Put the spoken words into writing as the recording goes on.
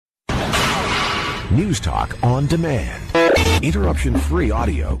News Talk on demand. Interruption-free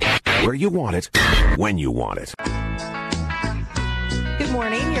audio where you want it, when you want it. Good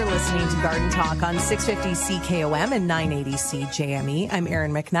morning. You're listening to Garden Talk on 650 CKOM and 980 CJME. I'm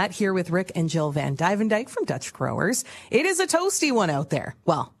Erin McNutt here with Rick and Jill Van Dyvendyke from Dutch Growers. It is a toasty one out there.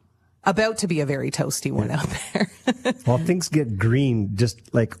 Well, about to be a very toasty one out there. Well, things get green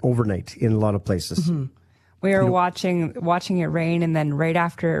just like overnight in a lot of places. Mm-hmm. We were watching it rain, and then right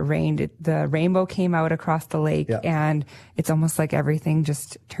after it rained, the rainbow came out across the lake, and it's almost like everything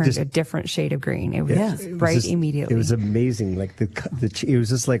just turned a different shade of green. It was just bright immediately. It was amazing. Like it was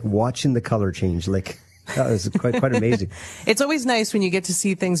just like watching the color change. Like that was quite amazing. It's always nice when you get to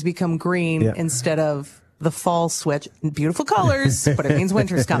see things become green instead of the fall switch. Beautiful colors, but it means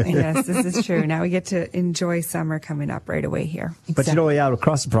winter's coming. Yes, this is true. Now we get to enjoy summer coming up right away here. But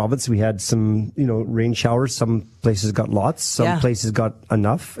across the province, we had some, rain showers. Some places got lots, some places got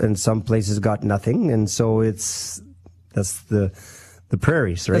enough, and some places got nothing. And so that's the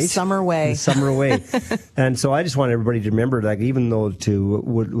prairies, right? The summer way. The summer way. And so I just want everybody to remember, like, even though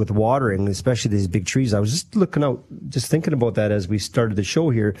with watering, especially these big trees, I was just looking out, just thinking about that as we started the show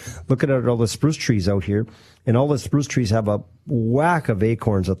here, looking at all the spruce trees out here. And all the spruce trees have a whack of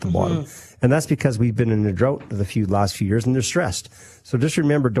acorns at the bottom. And that's because we've been in a drought the last few years, and they're stressed. So just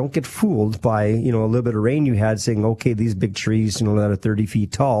remember, don't get fooled by, a little bit of rain you had saying, okay, these big trees, that are 30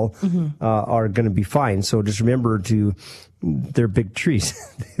 feet tall, are going to be fine. So just remember they're big trees,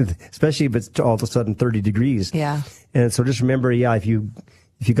 especially if it's all of a sudden 30 degrees. Yeah. And so just remember, if you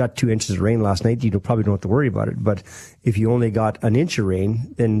got 2 inches of rain last night, you probably don't have to worry about it. But if you only got an inch of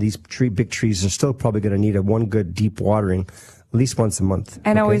rain, then these big trees are still probably going to need one good deep watering at least once a month.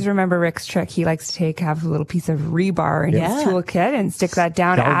 And always remember Rick's trick. He likes to have a little piece of rebar in his toolkit and stick that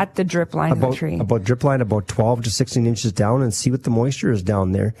down at the drip line of the tree. About drip line, about 12 to 16 inches down, and see what the moisture is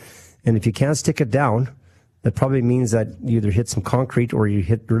down there. And if you can't stick it down, that probably means that you either hit some concrete or you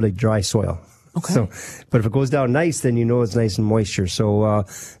hit really dry soil. Okay. But if it goes down nice, then it's nice and moisture. So,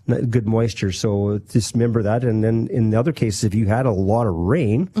 good moisture. So just remember that. And then in the other cases, if you had a lot of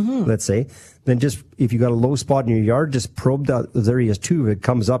rain, let's say, then just, if you got a low spot in your yard, just probe those areas too. If it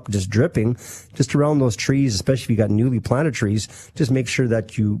comes up just dripping, just around those trees, especially if you got newly planted trees, just make sure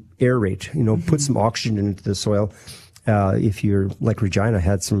that you aerate, put some oxygen into the soil. If you're like Regina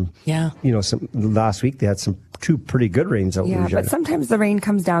had some last week they had two pretty good rains out in Regina. But sometimes the rain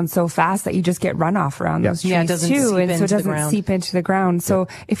comes down so fast that you just get runoff around those trees it doesn't too, and so it doesn't ground. seep into the ground. So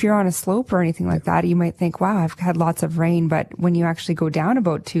if you're on a slope or anything like that, you might think, wow, I've had lots of rain, but when you actually go down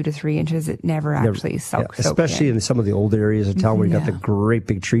about 2 to 3 inches, it never actually soaks. Especially in some of the older areas of town where you got the great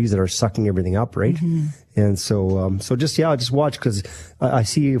big trees that are sucking everything up, right? And so, just watch, because I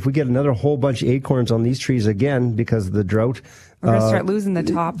see if we get another whole bunch of acorns on these trees again because of the drought, we're going to start losing the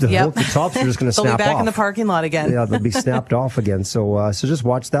tops. The tops are just going to snap off. They'll be back in the parking lot again. Yeah, they'll be snapped off again. So just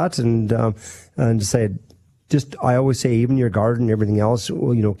watch that and just say, I always say, even your garden and everything else,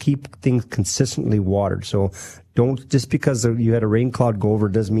 keep things consistently watered. So don't, just because you had a rain cloud go over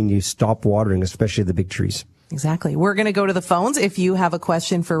doesn't mean you stop watering, especially the big trees. Exactly. We're going to go to the phones. If you have a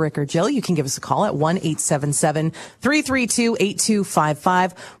question for Rick or Jill, you can give us a call at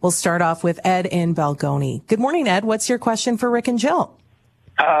 1-877-332-8255. We'll start off with Ed in Balgony. Good morning, Ed. What's your question for Rick and Jill?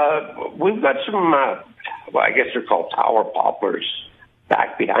 We've got some, I guess they're called tower poplars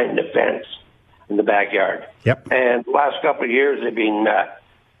back behind the fence in the backyard. Yep. And the last couple of years they've been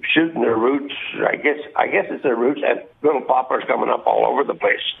shooting their roots. I guess it's their roots, and little poplars coming up all over the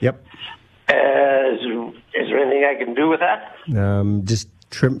place. Yep. Is there anything I can do with that? Just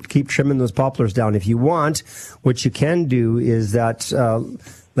keep trimming those poplars down. If you want, what you can do is that,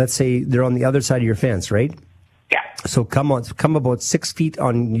 let's say they're on the other side of your fence, right? Yeah. So come about 6 feet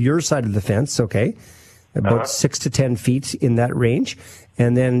on your side of the fence, okay? About 6 to 10 feet in that range,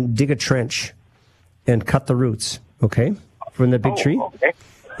 and then dig a trench and cut the roots, okay, from the big tree. Okay.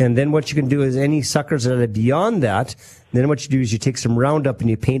 And then what you can do is any suckers that are beyond that, then what you do is you take some Roundup and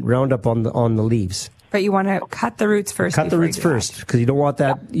you paint Roundup on the leaves. But you want to cut the roots first. Cut the roots first, because you don't want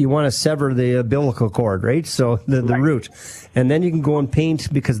that. You want to sever the umbilical cord, right? So the root, and then you can go and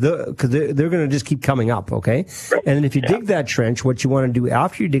paint, because they're going to just keep coming up, okay? And then if you dig that trench, what you want to do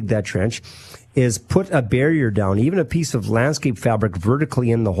after you dig that trench is put a barrier down, even a piece of landscape fabric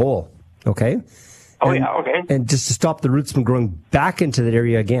vertically in the hole, okay? Okay. And just to stop the roots from growing back into that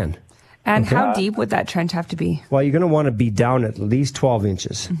area again. And how deep would that trench have to be? Well, you're going to want to be down at least 12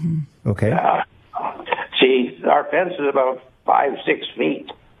 inches, okay? See, our fence is about 5-6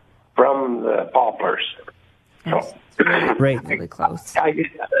 feet from the poplars. So, Right. Really close. I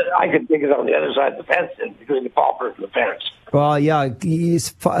could dig it on the other side of the fence, and between the poplars and the fence. Well, yeah,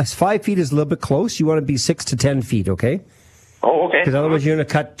 5 feet is a little bit close. You want to be 6 to 10 feet, okay? Oh, okay. Because otherwise you're going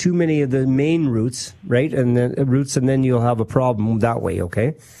to cut too many of the main roots, right? And then you'll have a problem that way,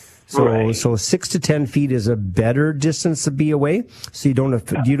 okay? So 6 to 10 feet is a better distance to be away, so you don't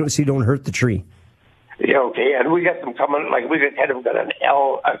hurt the tree. Yeah, okay. And we got them coming, like we got an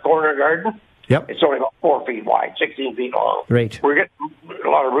a corner garden. Yep. It's only about 4 feet wide, 16 feet long. Right. We're getting a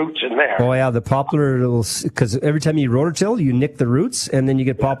lot of roots in there. Oh, yeah, the poplar, because every time you rototill, you nick the roots, and then you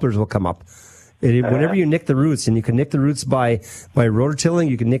get poplars will come up. Whenever you nick the roots, and you can nick the roots by rototilling,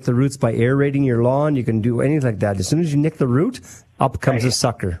 you can nick the roots by aerating your lawn, you can do anything like that. As soon as you nick the root, up comes a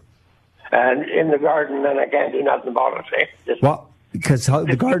sucker. And in the garden, then I can't do nothing about it. Eh? Well, because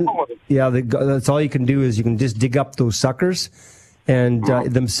the garden, that's all you can do is you can just dig up those suckers and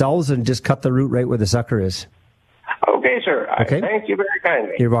themselves and just cut the root right where the sucker is. Okay, sir. Okay. Thank you very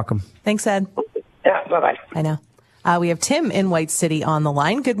kindly. You're welcome. Thanks, Ed. Yeah, bye-bye. I know. We have Tim in White City on the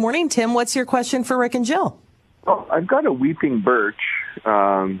line. Good morning, Tim. What's your question for Rick and Jill? Well, I've got a weeping birch,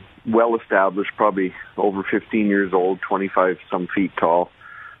 well established, probably over 15 years old, 25 some feet tall.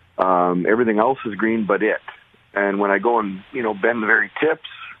 Everything else is green but it. And when I go and, bend the very tips,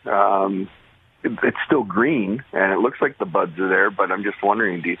 it's still green, and it looks like the buds are there, but I'm just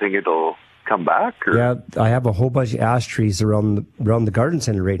wondering, do you think it'll come back? Or? Yeah, I have a whole bunch of ash trees around the garden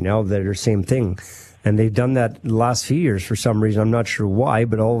center right now that are same thing. And they've done that the last few years for some reason. I'm not sure why,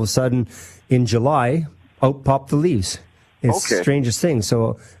 but all of a sudden in July, out pop the leaves. It's the strangest thing.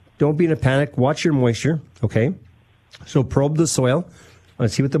 So don't be in a panic. Watch your moisture, okay? So probe the soil.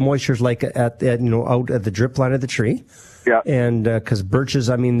 Let's see what the moisture is like out at the drip line of the tree. Yeah. And because birches,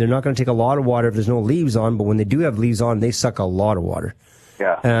 they're not going to take a lot of water if there's no leaves on, but when they do have leaves on, they suck a lot of water.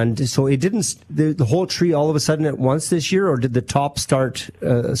 Yeah. And so it didn't, the whole tree all of a sudden at once this year, or did the top start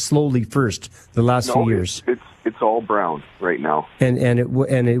slowly first the last few years? It's all brown right now. And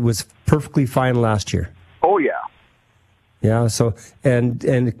it was perfectly fine last year. Oh, yeah. Yeah, so, and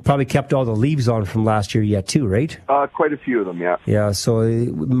it probably kept all the leaves on from last year yet too, right? Quite a few of them, yeah. Yeah, so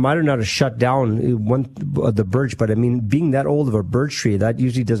it might have not shut down the birch, but being that old of a birch tree, that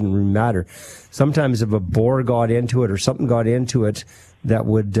usually doesn't really matter. Sometimes if a boar got into it or something got into it, that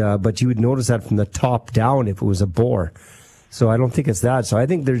would, but you would notice that from the top down if it was a boar. So I don't think it's that. So I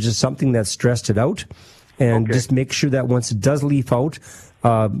think there's just something that stressed it out, and just make sure that once it does leaf out,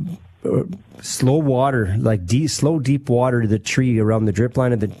 slow water, like slow deep water to the tree around the drip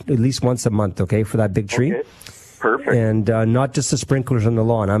line at least once a month, okay, for that big tree. Okay. Perfect. And not just the sprinklers on the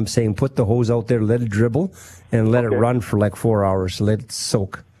lawn. I'm saying put the hose out there, let it dribble, and let it run for like 4 hours. Let it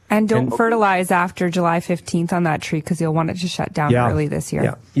soak. And don't fertilize after July 15th on that tree because you'll want it to shut down early this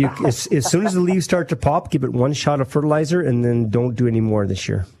year. Yeah. As soon as the leaves start to pop, give it one shot of fertilizer and then don't do any more this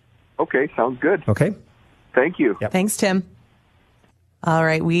year. Okay, sounds good. Okay. Thank you. Yep. Thanks, Tim. All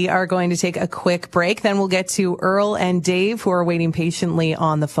right, we are going to take a quick break. Then we'll get to Earl and Dave, who are waiting patiently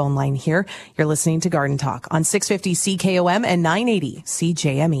on the phone line here. You're listening to Garden Talk on 650 CKOM and 980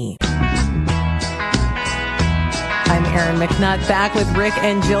 CJME. I'm Erin McNutt, back with Rick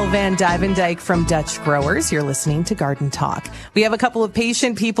and Jill Van Dyke from Dutch Growers. You're listening to Garden Talk. We have a couple of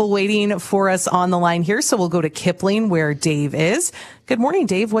patient people waiting for us on the line here, so we'll go to Kipling, where Dave is. Good morning,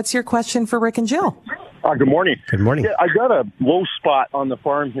 Dave. What's your question for Rick and Jill? Good morning. Good morning. Yeah, I got a low spot on the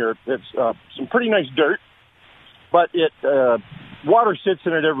farm here. It's some pretty nice dirt, but it water sits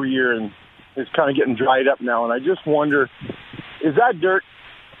in it every year, and it's kind of getting dried up now. And I just wonder, is that dirt,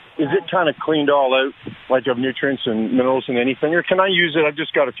 is it kind of cleaned all out, like of nutrients and minerals and anything, or can I use it? I've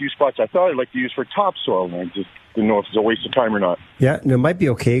just got a few spots I thought I'd like to use for topsoil, and I just didn't know if it's a waste of time or not. Yeah, it might be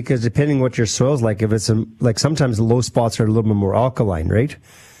okay, because depending what your soil's like, if it's like sometimes the low spots are a little bit more alkaline, right?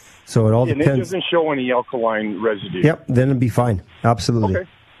 So it all depends. And it doesn't show any alkaline residue. Yep, then it'd be fine. Absolutely. Okay.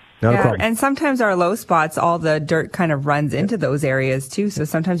 Not a problem. And sometimes our low spots, all the dirt kind of runs into those areas too. So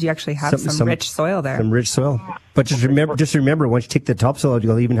sometimes you actually have some rich soil there. Some rich soil. But just remember, once you take the topsoil out,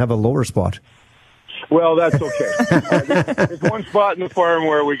 you'll even have a lower spot. Well, that's okay. There's one spot in the farm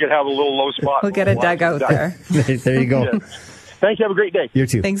where we could have a little low spot. We'll get a dugout there. There you go. Yeah. Thank you. Have a great day. You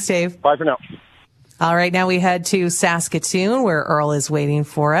too. Thanks, Dave. Bye for now. All right, now we head to Saskatoon, where Earl is waiting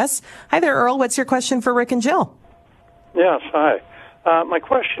for us. Hi there, Earl. What's your question for Rick and Jill? Yes, hi. My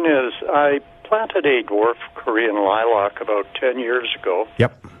question is, I planted a dwarf Korean lilac about 10 years ago.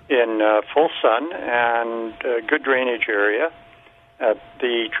 Yep. In full sun and a good drainage area.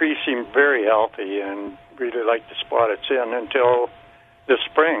 The tree seemed very healthy and really liked the spot it's in until the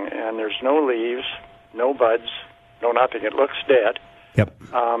spring, and there's no leaves, no buds, no nothing. It looks dead. Yep.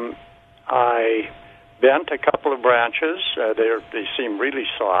 I bent a couple of branches. They seem really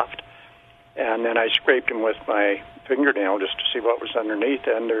soft. And then I scraped them with my fingernail just to see what was underneath,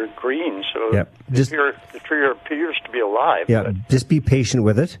 and they're green. So the tree appears to be alive. Yeah, just be patient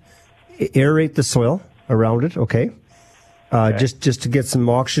with it. Aerate the soil around it, okay? Just to get some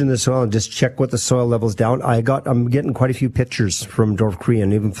oxygen in the soil and just check what the soil level's down. I'm getting quite a few pictures from dwarf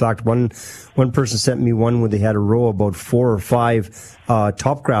Korean. In fact, one person sent me one where they had a row of about 4 or 5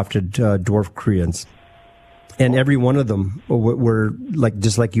 top grafted dwarf Koreans, and every one of them were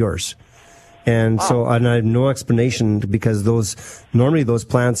just like yours. And so, and I have no explanation, because normally those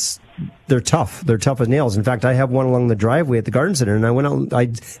plants, they're tough. They're tough as nails. In fact, I have one along the driveway at the garden center, and I went out,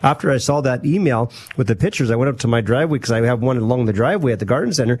 after I saw that email with the pictures, I went up to my driveway, because I have one along the driveway at the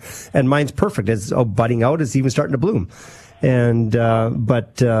garden center, and mine's perfect. It's budding out. It's even starting to bloom. And,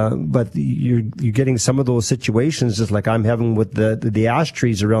 but you're getting some of those situations, just like I'm having with the ash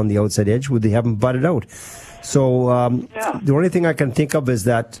trees around the outside edge, where they haven't budded out. So, the only thing I can think of is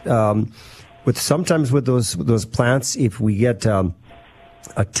that, sometimes with those plants, if we get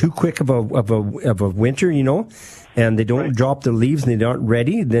a too quick of a winter, and they don't drop their leaves and they aren't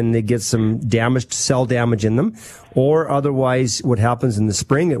ready, then they get some cell damage in them. Or otherwise, what happens in the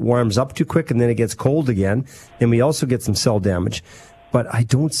spring, it warms up too quick and then it gets cold again, and we also get some cell damage. But I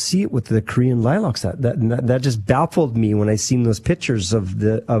don't see it with the Korean lilacs. That just baffled me when I seen those pictures of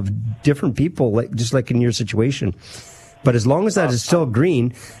different people, just like in your situation. But as long as that is still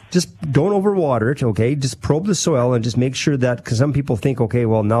green, just don't overwater it, okay? Just probe the soil and just make sure that, because some people think, okay,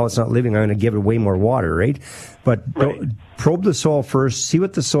 well, now it's not living, I'm going to give it way more water, right? But probe the soil first, see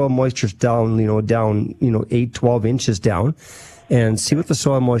what the soil moisture's down 8, 12 inches down, and see what the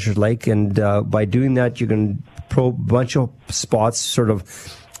soil moisture's like. And by doing that, you can probe a bunch of spots, sort of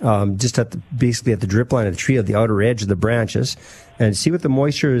just basically at the drip line of the tree, at the outer edge of the branches, and see what the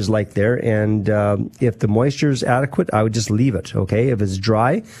moisture is like there. And if the moisture is adequate, I would just leave it, okay? If it's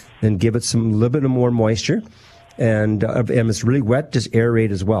dry, then give it a little bit more moisture. And if it's really wet, just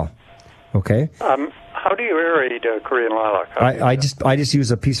aerate as well, okay? How do you aerate Korean lilac? I just use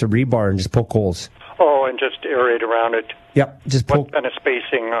a piece of rebar and just poke holes. Oh, and just aerate around it? Yep, just poke. What kind of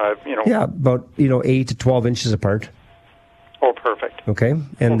spacing, Yeah, about, 8 to 12 inches apart. Oh, perfect. Okay,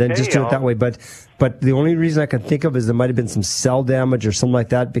 and then just do it that way. But the only reason I can think of is there might have been some cell damage or something like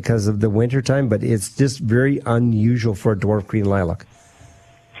that because of the winter time, but it's just very unusual for a dwarf green lilac.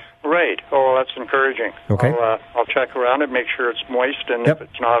 Right. Oh, that's encouraging. Okay. I'll check around it, make sure it's moist, and if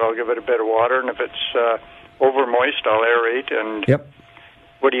it's not, I'll give it a bit of water, and if it's over moist, I'll aerate. And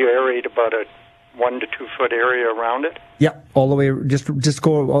what do you aerate, about a 1 to 2 foot area around it? Yeah, all the way. Just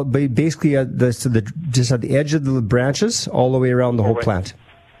go basically just at the edge of the branches, all the way around the whole plant.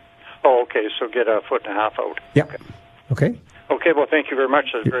 Oh, okay. So get 1.5 foot out. Yeah. Okay. Okay. Well, thank you very much.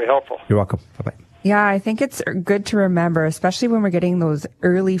 That's very helpful. You're welcome. Bye bye. Yeah, I think it's good to remember, especially when we're getting those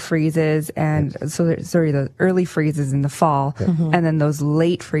early freezes the early freezes in the fall, and then those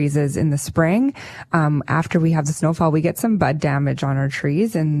late freezes in the spring. After we have the snowfall, we get some bud damage on our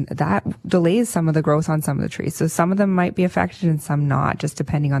trees, and that delays some of the growth on some of the trees. So some of them might be affected and some not, just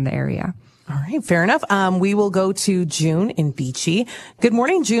depending on the area. All right, fair enough. We will go to June in Beachy. Good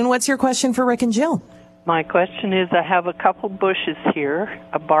morning, June. What's your question for Rick and Jill? My question is, I have a couple bushes here,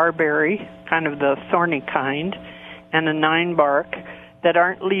 a barberry, kind of the thorny kind, and a 9-bark that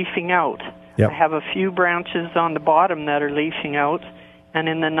aren't leafing out. Yep. I have a few branches on the bottom that are leafing out, and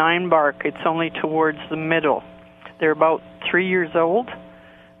in the 9-bark, it's only towards the middle. They're about 3 years old.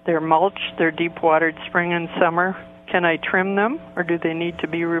 They're mulched. They're deep-watered spring and summer. Can I trim them, or do they need to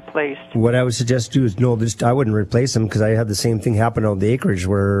be replaced? What I would suggest do is I wouldn't replace them, because I had the same thing happen on the acreage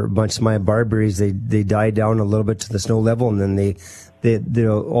where a bunch of my barberries, they die down a little bit to the snow level, and then they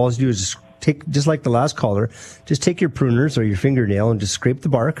all you do is just take, just like the last caller, just take your pruners or your fingernail and just scrape the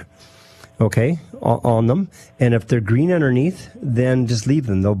bark, okay, on them. And if they're green underneath, then just leave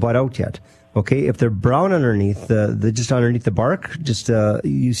them. They'll bud out yet. Okay, if they're brown underneath, just underneath the bark,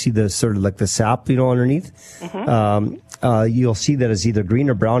 you see the sort of like the sap, underneath. You'll see that it's either green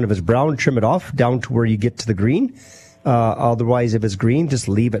or brown. If it's brown, trim it off down to where you get to the green. Otherwise, if it's green, just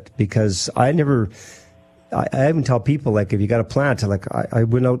leave it, because I even tell people, like, if you got a plant, like I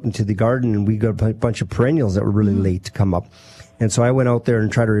went out into the garden and we got a bunch of perennials that were really late to come up. And so I went out there and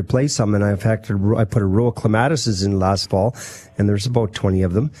tried to replace some, and I put a row of clematises in last fall, and there's about 20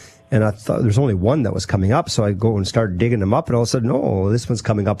 of them. And I thought there's only one that was coming up. So I go and start digging them up. And all of a sudden, this one's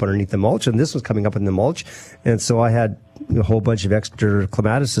coming up underneath the mulch and this one's coming up in the mulch. And so I had a whole bunch of extra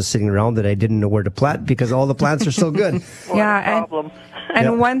clematis sitting around that I didn't know where to plant because all the plants are so good.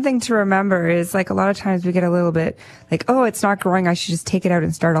 And one thing to remember is, like, a lot of times we get a little bit like, it's not growing, I should just take it out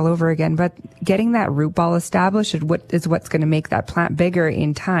and start all over again. But getting that root ball established is what's going to make that plant bigger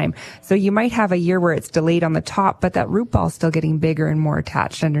in time. So you might have a year where it's delayed on the top, but that root ball is still getting bigger and more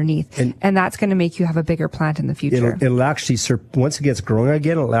attached underneath. And that's going to make you have a bigger plant in the future. It'll actually, once it gets growing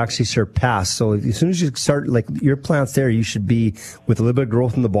again, it'll actually surpass. So as soon as you start, like your plants there, you should be with a little bit of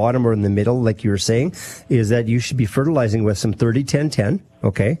growth in the bottom or in the middle, like you were saying, is that you should be fertilizing with some 30-10-10.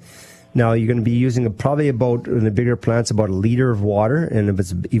 Okay. Now you're going to be using probably about, in the bigger plants, about 1 liter of water. And if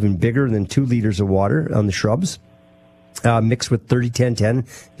it's even bigger than 2 liters of water on the shrubs, mixed with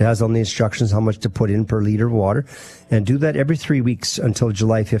 30-10-10. It has on the instructions how much to put in per liter of water. And do that every 3 weeks until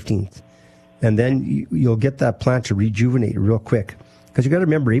July 15th. And then you'll get that plant to rejuvenate real quick. Because you got to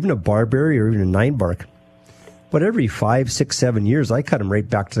remember, even a barberry or even a 9-bark, but every 5, 6, 7 years, I cut them right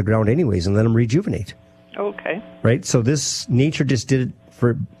back to the ground anyways and let them rejuvenate. Okay. Right? So nature just did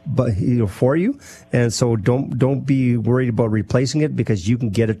it for you, and so don't be worried about replacing it because you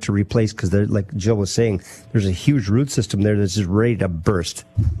can get it to replace, because like Jill was saying, there's a huge root system there that's just ready to burst.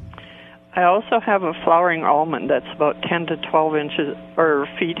 I also have a flowering almond that's about 10 to 12 inches or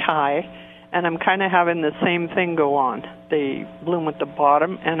feet high, and I'm kind of having the same thing go on. They bloom at the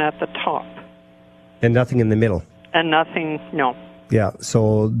bottom and at the top. And nothing in the middle. And nothing, no. Yeah,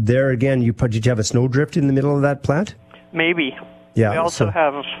 so there again, did you have a snowdrift in the middle of that plant? Maybe. Yeah. We also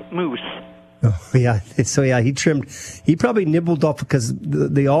have moose. Oh, yeah. So, yeah, he probably nibbled off because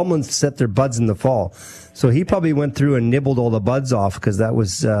the almonds set their buds in the fall. So he probably went through and nibbled all the buds off because that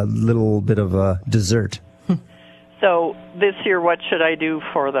was a little bit of a dessert. So this year, what should I do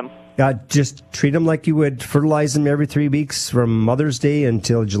for them? Just treat them like you would fertilize them every 3 weeks from Mother's Day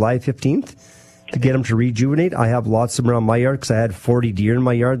until July 15th. To get them to rejuvenate. I have lots of them around my yard because I had 40 deer in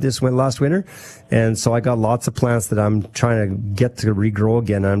my yard last winter. And so I got lots of plants that I'm trying to get to regrow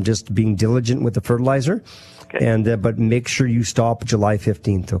again. I'm just being diligent with the fertilizer. Okay. And but make sure you stop July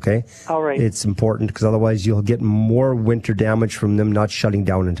 15th, okay? All right. It's important because otherwise you'll get more winter damage from them not shutting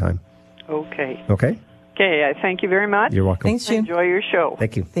down in time. Okay. Okay? Okay, I thank you very much. You're welcome. Thanks, June. Enjoy your show.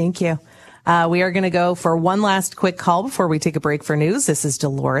 Thank you. Thank you. We are going to go for one last quick call before we take a break for news. This is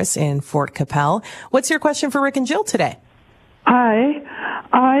Dolores in Fort Capel. What's your question for Rick and Jill today? Hi.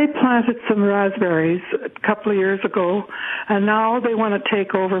 I planted some raspberries a couple of years ago, and now they want to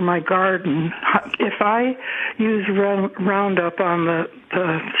take over my garden. If I use Roundup on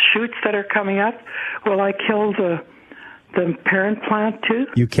the shoots that are coming up, will I kill the parent plant too?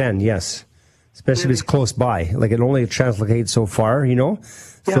 You can, yes. Especially if it's close by. Like, it only translocates so far, you know?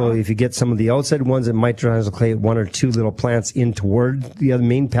 Yeah. So if you get some of the outside ones, it might translocate 1 or 2 little plants in toward the other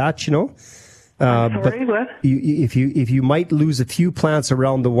main patch, you know? Sorry, what? If you might lose a few plants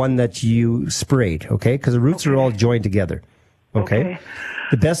around the one that you sprayed, okay? Because the roots are all joined together, okay?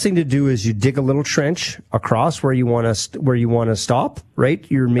 The best thing to do is you dig a little trench across where you want to stop, right?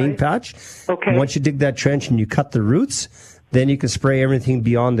 Your main patch. Okay. And once you dig that trench and you cut the roots, then you can spray everything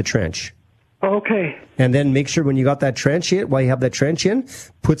beyond the trench. Okay. And then make sure when you got that trench in, while you have that trench in,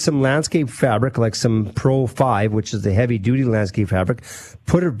 put some landscape fabric, like some Pro 5, which is the heavy-duty landscape fabric.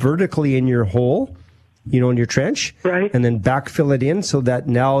 Put it vertically in your hole, you know, in your trench. Right. And then backfill it in so that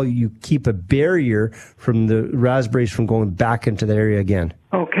now you keep a barrier from the raspberries from going back into that area again.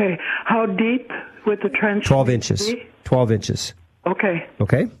 Okay. How deep with the trench? 12 inches. 12 inches. Okay.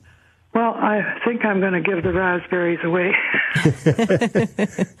 Okay? Well, I think I'm going to give the raspberries away.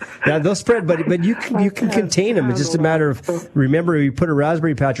 Yeah, they'll spread, but you can contain them. It's just a matter of, remember, you put a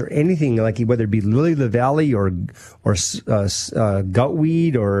raspberry patch or anything, like whether it be lily of the valley or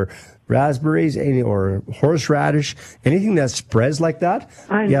gutweed or raspberries or horseradish, anything that spreads like that.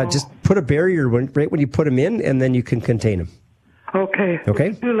 Yeah, just put a barrier right when you put them in, and then you can contain them. Okay. Okay.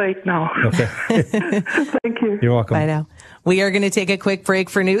 It's too late now. Okay. Thank you. You're welcome. I know. We are going to take a quick break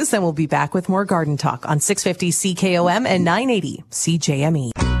for news, then we'll be back with more Garden Talk on 650 CKOM and 980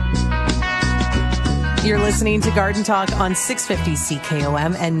 CJME. You're listening to Garden Talk on 650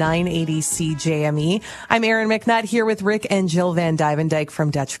 CKOM and 980 CJME. I'm Erin McNutt here with Rick and Jill Van Dyke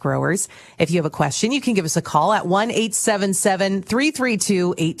from Dutch Growers. If you have a question, you can give us a call at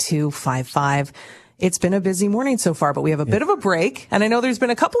 1-877-332-8255. It's been a busy morning so far, but we have a bit of a break. And I know there's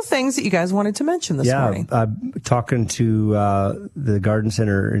been a couple things that you guys wanted to mention this morning. Talking to the garden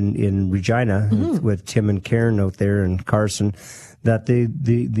center in Regina with Tim and Karen out there and Carson. that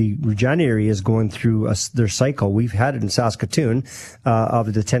the Regina area is going through their cycle. We've had it in Saskatoon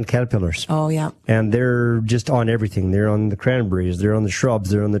of the 10 caterpillars. Oh, yeah. And they're just on everything. They're on the cranberries, they're on the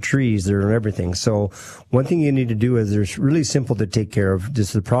shrubs, they're on the trees, they're on everything. So one thing you need to do is there's really simple to take care of.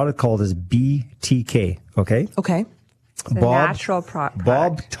 Just the product called is BTK, okay? Okay. Natural product.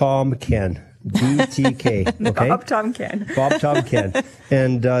 Bob, Tom, Ken. BTK. Okay. Bob, Tom, Ken. Bob, Tom, Ken.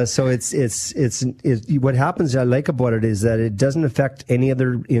 And so it's what happens I like about it is that it doesn't affect any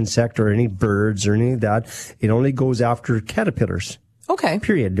other insect or any birds or any of that. It only goes after caterpillars. Okay.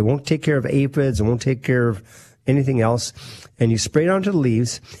 Period. It won't take care of aphids. It won't take care of anything else. And you spray it onto the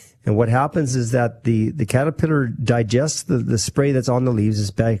leaves. And what happens is that the caterpillar digests the spray that's on the leaves. It's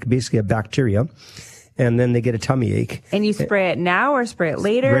basically a bacteria. And then they get a tummy ache. And you spray it now or spray it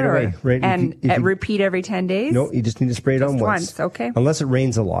later? Right away. Right. And if you repeat every 10 days? No, you just need to spray it on once. Okay. Unless it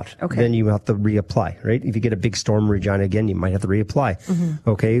rains a lot. Okay. Then you have to reapply, right? If you get a big storm in Regina again, you might have to reapply. Mm-hmm.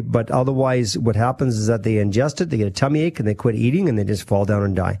 Okay. But otherwise, what happens is that they ingest it, they get a tummy ache, and they quit eating, and they just fall down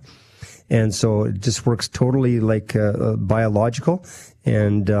and die. And so it just works totally like biological.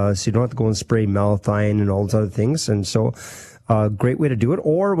 And so you don't have to go and spray malathion and all those other things. And so great way to do it.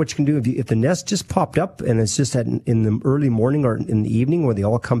 Or what you can do if the nest just popped up and it's just in the early morning or in the evening where they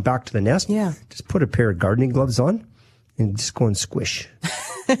all come back to the nest, just put a pair of gardening gloves on and just go and squish.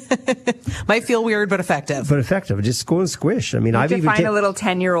 Might feel weird, but effective. Just go and squish. I mean, I've even find a little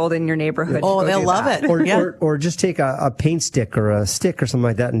 10-year-old in your neighborhood. Oh, they'll love it. Or just take a paint stick or a stick or something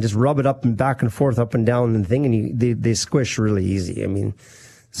like that and just rub it up and back and forth, up and down and thing, and they squish really easy. I mean,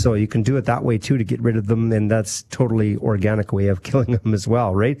 so you can do it that way too to get rid of them, and that's totally organic way of killing them as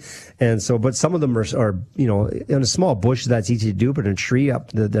well, right? And so, but some of them are in a small bush that's easy to do, but in a tree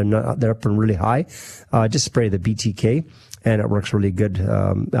they're up and really high. Just spray the BTK. And it works really good.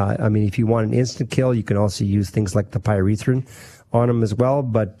 I mean, if you want an instant kill, you can also use things like the pyrethrin on them as well.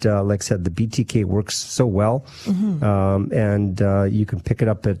 But like I said, the BTK works so well. Mm-hmm. And you can pick it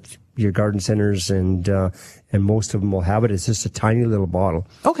up at your garden centers, and most of them will have it. It's just a tiny little bottle.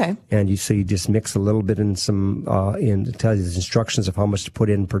 Okay. And you just mix a little bit in some, it tells you the instructions of how much to put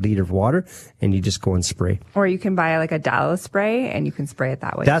in per liter of water, and you just go and spray. Or you can buy like a Dallas spray, and you can spray it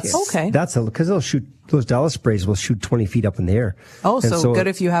that way too. Okay. Because those Dallas sprays will shoot 20 feet up in the air. Oh, so good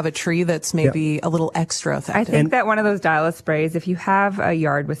if you have a tree that's maybe a little extra effective. I think that one of those Dallas sprays, if you have a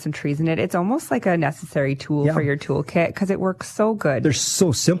yard with some trees in it, it's almost like a necessary tool for your toolkit because it works so good. They're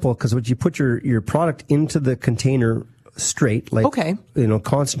so simple because when you put your product into the container straight, like,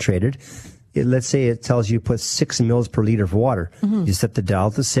 concentrated, let's say it tells you put 6 mils per liter of water. Mm-hmm. You set the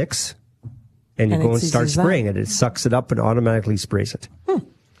dial to 6 and you go and start spraying it. It sucks it up and automatically sprays it.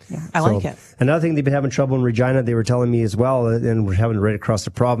 Yeah, I like it. Another thing they've been having trouble in Regina, they were telling me as well, and we're having right across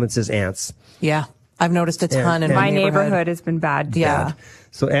the province, is ants. Yeah, I've noticed a ton in my neighborhood has been bad. Yeah.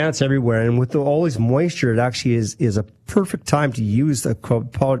 So ants everywhere, and with all this moisture, it actually is a perfect time to use a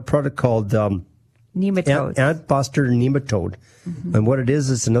product called nematodes. Ant buster nematode. Mm-hmm. And what it is,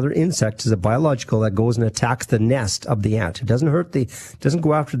 it's another insect, is a biological that goes and attacks the nest of the ant. It doesn't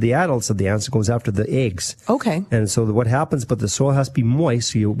go after the adults of the ants, it goes after the eggs. Okay. And so what happens, but the soil has to be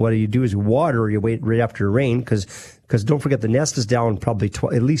moist, so what you do is you water, or you wait right after rain, because don't forget the nest is down probably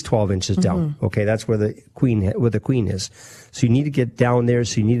at least 12 inches down. Mm-hmm. Okay, that's where the queen is. So you need to get down there.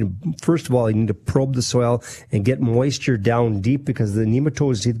 So first of all, you need to probe the soil and get moisture down deep, because the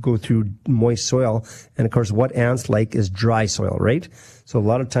nematodes need to go through moist soil. And of course, what ants like is dry soil, right? So a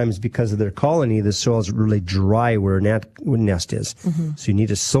lot of times, because of their colony, the soil is really dry where an ant nest is. Mm-hmm. So you need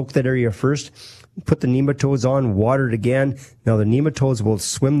to soak that area first. Put the nematodes on, water it again. Now the nematodes will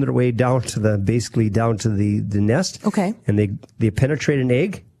swim their way down to the nest. Okay. And they penetrate an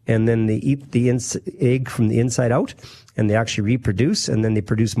egg, and then they eat the egg from the inside out, and they actually reproduce, and then they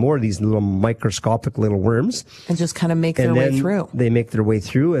produce more of these little microscopic little worms. And just kind of make their way through. They make their way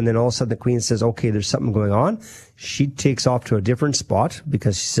through, and then all of a sudden the queen says, okay, there's something going on. She takes off to a different spot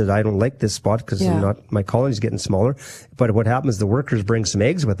because she said, I don't like this spot because my colony's getting smaller. But what happens, the workers bring some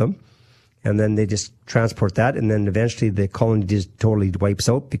eggs with them. And then they just transport that, and then eventually the colony just totally wipes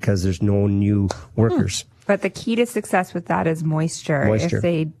out because there's no new workers. But the key to success with that is moisture. If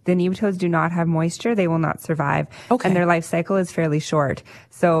the nematodes do not have moisture, they will not survive. Okay. And their life cycle is fairly short.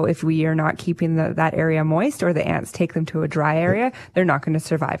 So if we are not keeping that area moist, or the ants take them to a dry area, they're not going to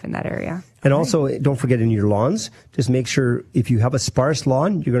survive in that area. And also, don't forget, in your lawns, just make sure if you have a sparse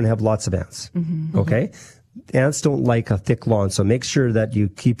lawn, you're going to have lots of ants. Mm-hmm. Okay? ants don't like a thick lawn, so make sure that you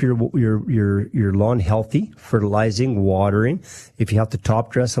keep your lawn healthy, fertilizing, watering. If you have to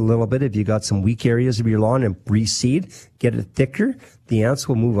top dress a little bit, if you got some weak areas of your lawn and reseed, get it thicker, the ants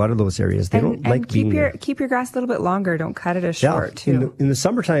will move out of those areas. They don't like being there. Keep your grass a little bit longer. Don't cut it as short, too. In the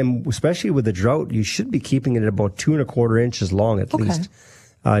summertime, especially with the drought, you should be keeping it about 2.25 inches long at least.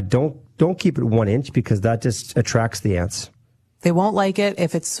 Don't keep it 1 inch because that just attracts the ants. They won't like it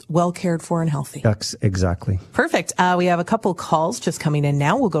if it's well cared for and healthy. Exactly. Perfect. We have a couple calls just coming in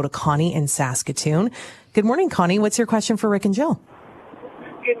now. We'll go to Connie in Saskatoon. Good morning, Connie. What's your question for Rick and Jill?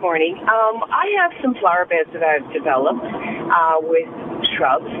 Good morning. I have some flower beds that I've developed with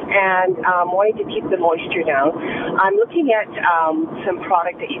shrubs and wanting to keep the moisture down. I'm looking at some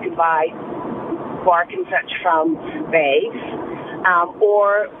product that you can buy, bark and such from bags.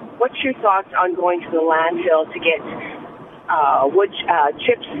 Or what's your thoughts on going to the landfill to get wood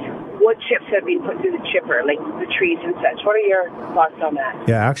chips have been put through the chipper, like the trees and such. What are your thoughts on that?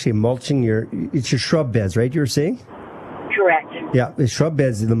 Yeah, actually mulching it's your shrub beds, right? You were saying? Correct. Yeah, the shrub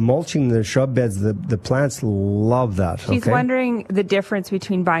beds, the mulching the shrub beds, the plants love that. She's wondering the difference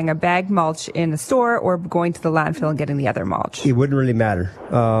between buying a bag mulch in the store or going to the landfill and getting the other mulch. It wouldn't really matter.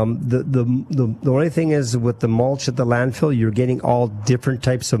 The only thing is with the mulch at the landfill, you're getting all different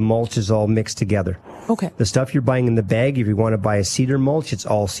types of mulches all mixed together. Okay. The stuff you're buying in the bag, if you want to buy a cedar mulch, it's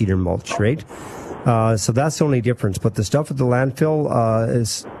all cedar mulch, right? So that's the only difference. But the stuff at the landfill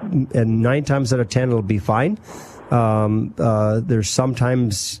is, and 9 times out of 10, it'll be fine. There's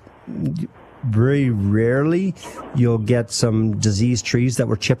sometimes, very rarely, you'll get some diseased trees that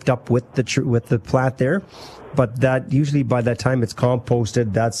were chipped up with the plant there, but that usually by that time it's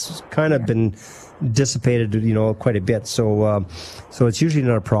composted, that's kind of been dissipated, quite a bit. So it's usually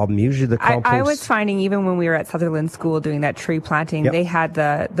not a problem. Usually the compost. I was finding even when we were at Sutherland School doing that tree planting, they had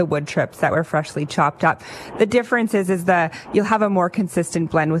the wood chips that were freshly chopped up. The difference is you'll have a more consistent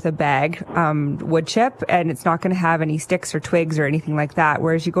blend with a bag wood chip, and it's not going to have any sticks or twigs or anything like that.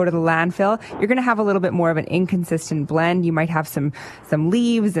 Whereas you go to the landfill, you're going to have a little bit more of an inconsistent blend. You might have some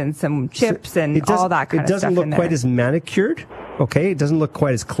leaves and some chips and all that kind of stuff. It doesn't look quite as manicured. Okay, it doesn't look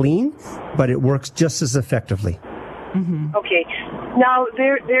quite as clean, but it works just as effectively. Mm-hmm. Okay. Now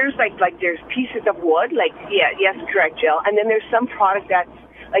there's like there's pieces of wood, yes, correct, Jill. And then there's some product that's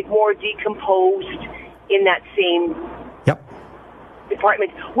like more decomposed in that same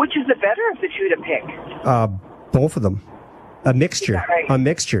department. Which is the better of the two to pick? Both of them. A mixture. Is that right? A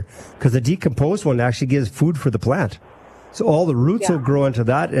mixture. Because the decomposed one actually gives food for the plant. So all the roots will grow into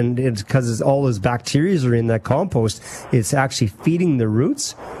that, and it's because all those bacteria are in that compost, it's actually feeding the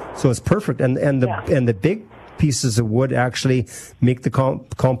roots. So it's perfect. And the big pieces of wood actually make the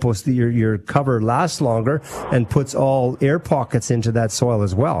compost, your cover last longer and puts all air pockets into that soil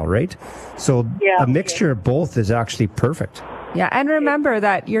as well, right? So a mixture of both is actually perfect. Yeah, and remember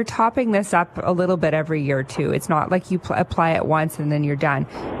that you're topping this up a little bit every year too. It's not like you apply it once and then you're done.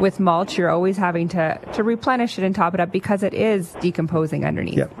 With mulch, you're always having to replenish it and top it up because it is decomposing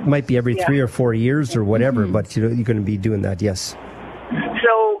underneath. Yeah, it might be every 3 or 4 years or whatever, but you're going to be doing that, yes.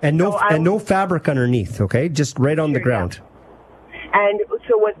 And no fabric underneath, okay? Just right on the ground. And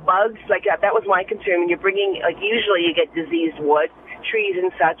so with bugs, that was my concern. When you're bringing, usually you get diseased wood, trees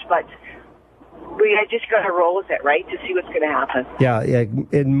and such, but I just got to roll with it, right, to see what's going to happen. Yeah.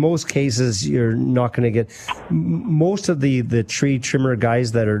 In most cases, you're not going to get most of the tree trimmer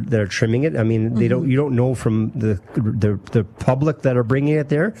guys that are trimming it. I mean, you don't know from the public that are bringing it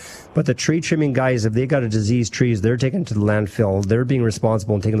there, but the tree trimming guys, if they got a diseased trees, they're taking it to the landfill. They're being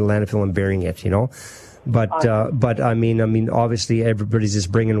responsible and taking it to the landfill and burying it. But I mean, obviously everybody's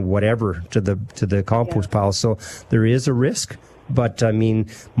just bringing whatever to the compost pile, so there is a risk. But I mean,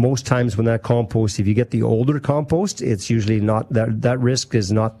 most times when that compost, if you get the older compost, it's usually not that risk is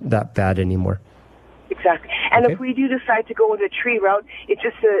not that bad anymore. Exactly. And if we do decide to go with a tree route, it's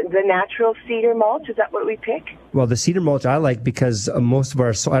just the natural cedar mulch. Is that what we pick? Well, the cedar mulch I like because most of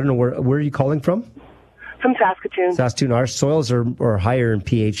our I don't know where are you calling from? From Saskatoon. Saskatoon. Our soils are higher in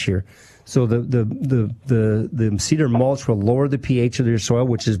pH here. So the cedar mulch will lower the pH of your soil,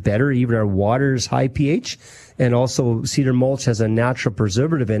 which is better. Even our water is high pH. And also cedar mulch has a natural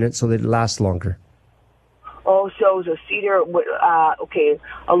preservative in it so that it lasts longer. Oh, so the cedar,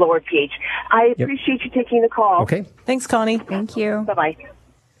 a lower pH. I appreciate you taking the call. Okay. Thanks, Connie. Thank you. Bye-bye.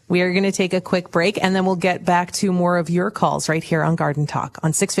 We are going to take a quick break, and then we'll get back to more of your calls right here on Garden Talk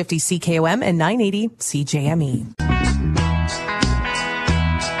on 650 CKOM and 980 CJME.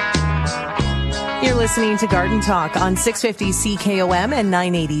 You're listening to Garden Talk on 650 CKOM and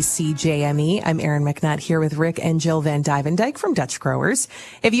 980 CJME. I'm Erin McNutt here with Rick and Jill Van Dyke from Dutch Growers.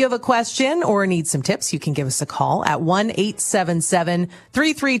 If you have a question or need some tips, you can give us a call at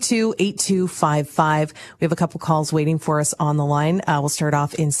 1-877-332-8255. We have a couple calls waiting for us on the line. We'll start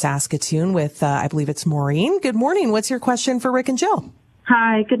off in Saskatoon with, I believe it's Maureen. Good morning. What's your question for Rick and Jill?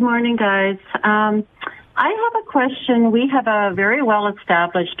 Hi. Good morning, guys. I have a question. We have a very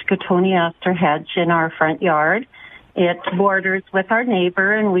well-established cotoneaster hedge in our front yard. It borders with our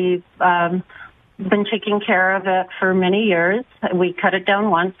neighbor, and we've been taking care of it for many years. We cut it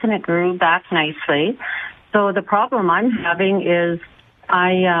down once, and it grew back nicely. So the problem I'm having is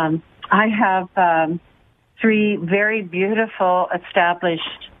I have 3 very beautiful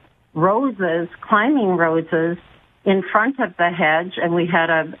established roses, climbing roses, in front of the hedge, and we had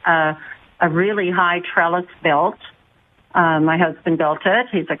a really high trellis built. My husband built it.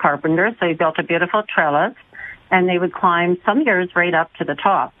 He's a carpenter, so he built a beautiful trellis, and they would climb some years right up to the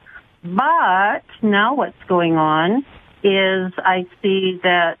top. But now what's going on is I see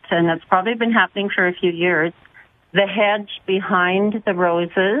that, and it's probably been happening for a few years, the hedge behind the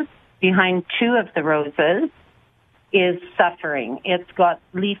roses, behind 2 of the roses, is suffering. It's got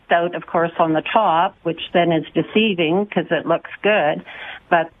leafed out, of course, on the top, which then is deceiving because it looks good,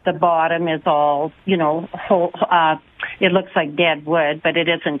 but the bottom is all, whole, it looks like dead wood, but it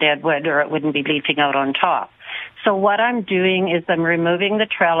isn't dead wood or it wouldn't be leafing out on top. So what I'm doing is I'm removing the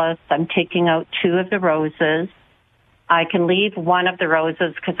trellis. I'm taking out 2 of the roses. I can leave one of the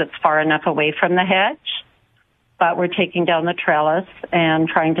roses because it's far enough away from the hedge, but we're taking down the trellis and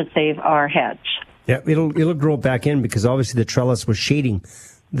trying to save our hedge. Yeah, it'll grow back in because obviously the trellis was shading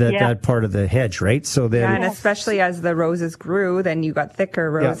that part of the hedge, right? So then, and especially as the roses grew, then you got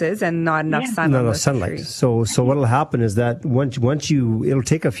thicker roses and not enough sun. Not enough sunlight. Tree. So what'll happen is that once it'll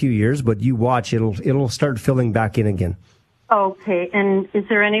take a few years, but you watch, it'll start filling back in again. Okay, and is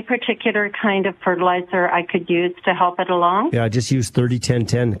there any particular kind of fertilizer I could use to help it along? Yeah, just use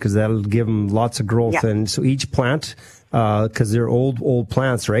 30-10-10 because that'll give them lots of growth. Yeah. And so each plant, because they're old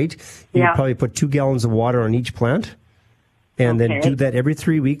plants, right? You probably put 2 gallons of water on each plant, and then do that every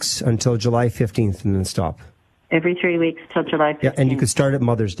 3 weeks until July 15th, and then stop. Every 3 weeks till July 15th. Yeah, and you could start at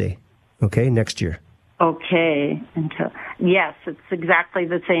Mother's Day, next year. Okay. Yes, it's exactly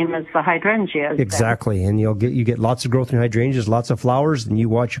the same as the hydrangeas. Exactly, and you get lots of growth in hydrangeas, lots of flowers, and you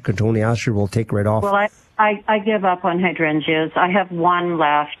watch your cotoneaster will take right off. Well, I give up on hydrangeas. I have 1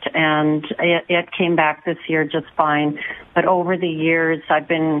 left, and it came back this year just fine. But over the years, I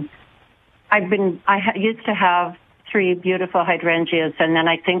used to have 3 beautiful hydrangeas, and then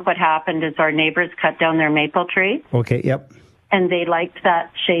I think what happened is our neighbors cut down their maple tree. Okay. Yep. And they liked that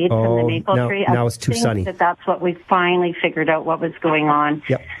shade from the maple tree. Now it's too sunny. That's what we finally figured out what was going on.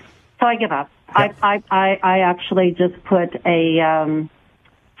 Yep. So I give up. Yep. I actually just put a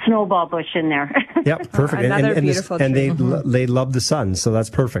snowball bush in there. Yep, perfect. Another beautiful tree. And they love the sun, so that's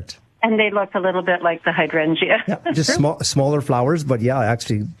perfect. And they look a little bit like the hydrangea. Yeah, just smaller flowers, but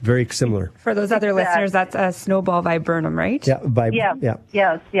actually very similar. For those other listeners, that's a snowball viburnum, right? Yeah,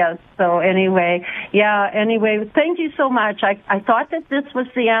 Yes. So anyway, thank you so much. I thought that this was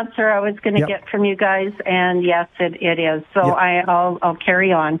the answer I was going to get from you guys, and yes, it is. So I'll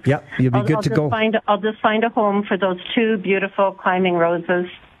carry on. Yeah, you'll be good to go. I'll just find a home for those 2 beautiful climbing roses.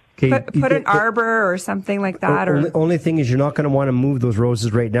 Okay, put an arbor or something like that. Only thing is you're not going to want to move those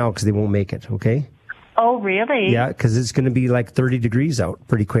roses right now because they won't make it, okay? Oh, really? Yeah, because it's going to be like 30 degrees out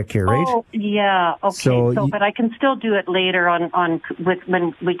pretty quick here, right? Oh, yeah. Okay. So but I can still do it later on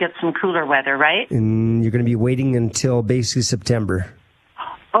when we get some cooler weather, right? And you're going to be waiting until basically September.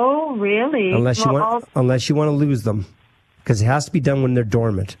 Oh, really? Unless you want to lose them, because it has to be done when they're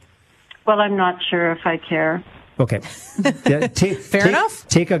dormant. Well, I'm not sure if I care. Okay. Fair enough.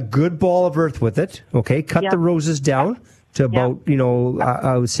 Take a good ball of earth with it. Okay. Cut the roses down to about,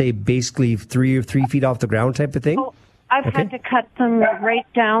 I would say basically 3 feet off the ground type of thing. Oh, I've had to cut them right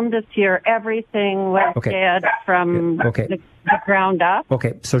down this year. Everything was dead from the ground up.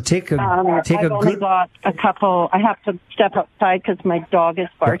 Okay. So take a I've only got a couple. I have to step outside because my dog is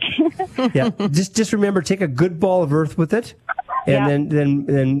barking. Yeah. Just remember, take a good ball of earth with it. And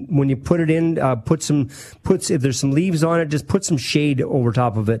then when you put it in, if there's some leaves on it, just put some shade over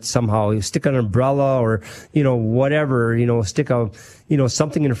top of it somehow. You stick an umbrella or, whatever, stick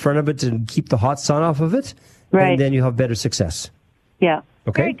something in front of it to keep the hot sun off of it. Right. And then you have better success. Yeah.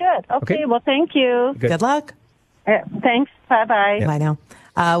 Okay. Very good. Okay. Well, thank you. Good luck. Thanks. Bye-bye. Yeah. Bye now.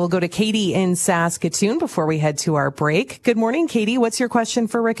 We'll go to Katie in Saskatoon before we head to our break. Good morning, Katie. What's your question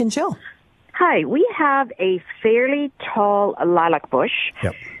for Rick and Jill? Hi, we have a fairly tall lilac bush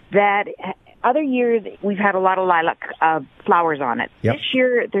that other years we've had a lot of lilac flowers on it. Yep. This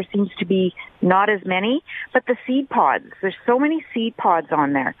year there seems to be not as many, but the seed pods, there's so many seed pods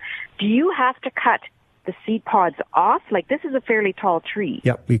on there. Do you have to cut the seed pods off? Like, this is a fairly tall tree.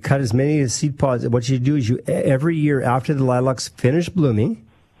 Yep, we cut as many of the seed pods. What you do is every year after the lilacs finish blooming,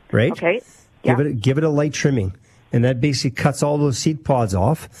 right? Okay. Give it a light trimming, and that basically cuts all those seed pods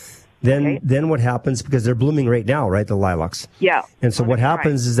off. Then what happens, because they're blooming right now, right, the lilacs? Yeah. And so what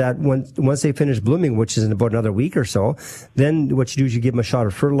happens is that once they finish blooming, which is in about another week or so, then what you do is you give them a shot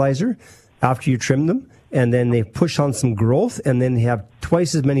of fertilizer after you trim them, and then they push on some growth, and then they have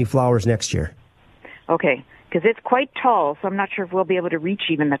twice as many flowers next year. Okay, because it's quite tall, so I'm not sure if we'll be able to reach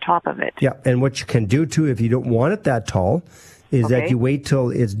even the top of it. Yeah, and what you can do, too, if you don't want it that tall, is that you wait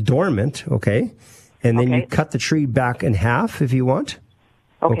till it's dormant, okay? And then you cut the tree back in half if you want.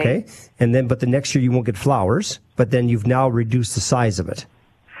 Okay. And then, but the next year you won't get flowers, but then you've now reduced the size of it.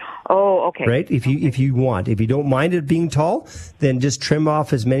 Oh, okay. Right? If you want. If you don't mind it being tall, then just trim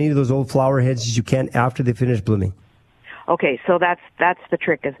off as many of those old flower heads as you can after they finish blooming. Okay, so that's the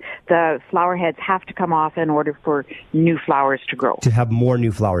trick, is the flower heads have to come off in order for new flowers to grow. To have more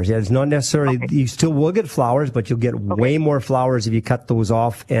new flowers. Yeah, it's not necessarily, you still will get flowers, but you'll get way more flowers if you cut those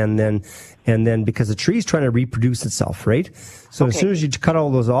off, and then because the tree's trying to reproduce itself, right? So as soon as you cut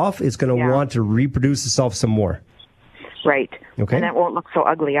all those off, it's going to want to reproduce itself some more. Right. Okay. And that won't look so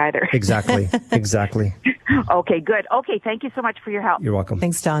ugly either. Exactly. Exactly. Okay, good. Okay, thank you so much for your help. You're welcome.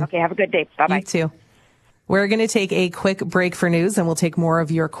 Thanks, Don. Okay, have a good day. Bye-bye. You too. We're going to take a quick break for news, and we'll take more of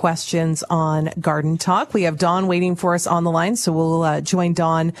your questions on Garden Talk. We have Dawn waiting for us on the line, so we'll join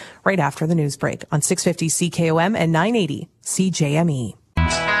Dawn right after the news break on 650 CKOM and 980 CJME.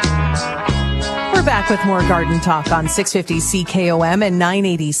 We're back with more Garden Talk on 650 CKOM and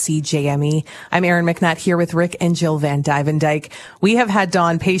 980 CJME. I'm Erin McNutt here with Rick and Jill Van Dyke. We have had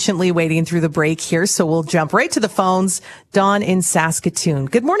Dawn patiently waiting through the break here, so we'll jump right to the phones. Dawn in Saskatoon.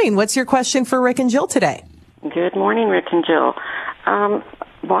 Good morning. What's your question for Rick and Jill today? Good morning, Rick and Jill.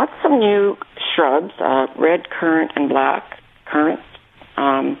 Bought some new shrubs, red currant and black currant.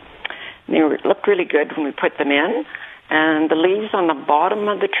 They looked really good when we put them in. And the leaves on the bottom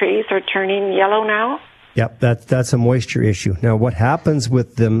of the trees are turning yellow now. Yep, that's a moisture issue. Now, what happens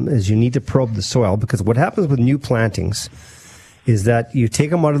with them is you need to probe the soil, because what happens with new plantings is that you take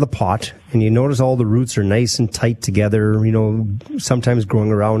them out of the pot and you notice all the roots are nice and tight together, sometimes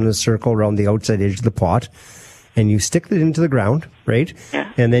growing around in a circle around the outside edge of the pot. And you stick it into the ground, right?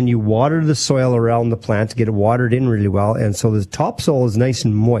 Yeah. And then you water the soil around the plant to get it watered in really well. And so the topsoil is nice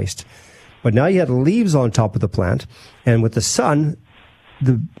and moist. But now you had leaves on top of the plant, and with the sun,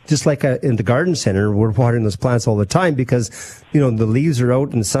 just like in the garden center, we're watering those plants all the time because, the leaves are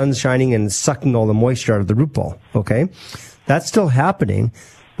out and the sun's shining and sucking all the moisture out of the root ball. Okay. That's still happening,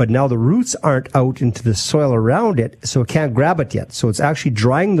 but now the roots aren't out into the soil around it, so it can't grab it yet. So it's actually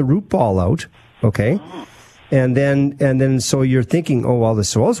drying the root ball out. Okay. And then so you're thinking, oh, well, the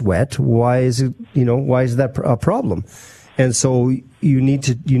soil's wet. Why is that a problem? And so you need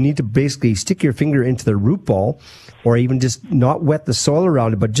to basically stick your finger into the root ball, or even just not wet the soil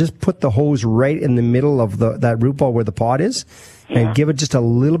around it, but just put the hose right in the middle of that root ball where the pot is, and give it just a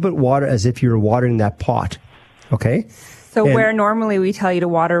little bit of water as if you were watering that pot. Okay? So where normally we tell you to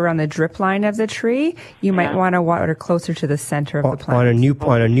water around the drip line of the tree, you might want to water closer to the center of the plant. On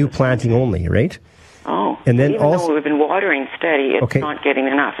a new planting only, right? Oh, and then even though we've been watering steady, it's not getting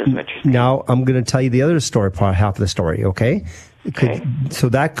enough, is what you're saying. Now, I'm going to tell you the other story, half of the story, okay? So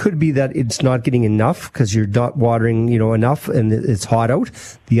that could be that it's not getting enough because you're not watering, enough, and it's hot out.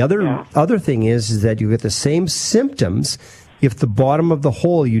 The other thing is that you get the same symptoms if the bottom of the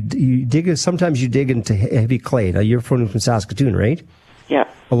hole you dig. Sometimes you dig into heavy clay. Now, you're from Saskatoon, right? Yeah.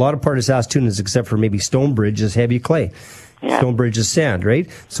 A lot of part of Saskatoon is, except for maybe Stonebridge, is heavy clay. Yeah. Stonebridge is sand, right?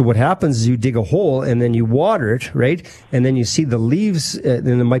 So what happens is you dig a hole and then you water it, right? And then you see the leaves, then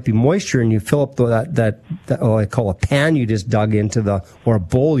there might be moisture, and you fill up that I call a pan you just dug into or a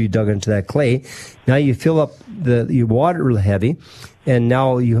bowl you dug into that clay. Now you fill up you water real heavy, and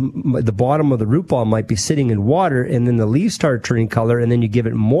now the bottom of the root ball might be sitting in water, and then the leaves start turning color, and then you give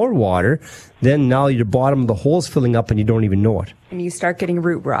it more water. Then now your bottom of the hole's filling up and you don't even know it. And you start getting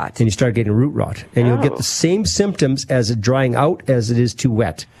root rot. And you'll get the same symptoms as it drying out as it is too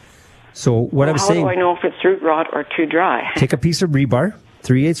wet. So I'm saying... How do I know if it's root rot or too dry? Take a piece of rebar,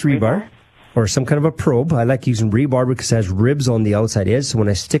 3/8 rebar, or some kind of a probe. I like using rebar because it has ribs on the outside edge. So when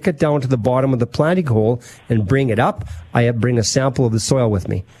I stick it down to the bottom of the planting hole and bring it up, I bring a sample of the soil with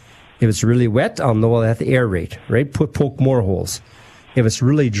me. If it's really wet, I'll know I'll have to aerate, right? Poke more holes. If it's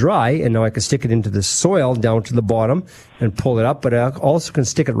really dry, and now I can stick it into the soil down to the bottom and pull it up, but I also can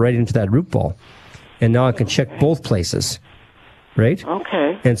stick it right into that root ball. And now I can check both places, right?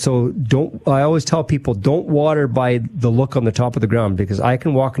 Okay. And so I always tell people, don't water by the look on the top of the ground, because I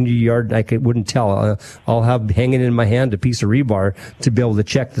can walk into your yard and wouldn't tell. I'll have hanging in my hand a piece of rebar to be able to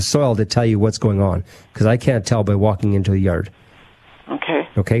check the soil to tell you what's going on, because I can't tell by walking into the yard.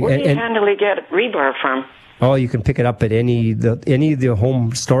 Okay. Where do you handily get rebar from? Oh, you can pick it up at any of the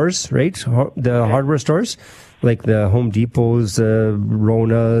home stores, right? The hardware stores, like the Home Depots,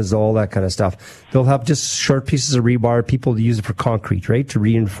 Ronas, all that kind of stuff. They'll have just short pieces of rebar. People use it for concrete, right? To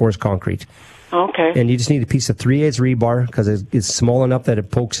reinforce concrete. Okay. And you just need a piece of 3/8 rebar, because it's small enough that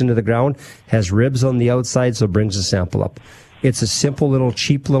it pokes into the ground, has ribs on the outside, so it brings the sample up. It's a simple little,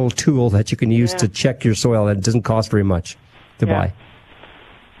 cheap little tool that you can use to check your soil, and it doesn't cost very much to buy.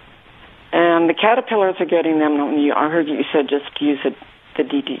 And the caterpillars are getting them. I heard you said just use the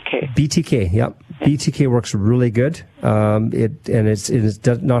DTK. BTK, yep. BTK works really good.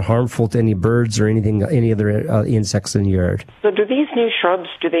 It's not harmful to any birds or any other insects in your yard. So do these new shrubs,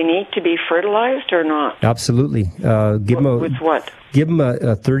 do they need to be fertilized or not? Absolutely. With what? Give them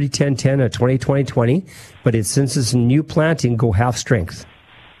a 30-10-10, a 20-20-20, but since it's a new planting, go half strength.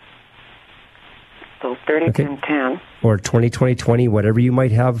 So 30-10-10. Or 20-20-20, whatever you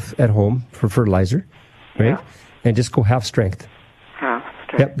might have at home for fertilizer, right? Yeah. And just go half strength. Half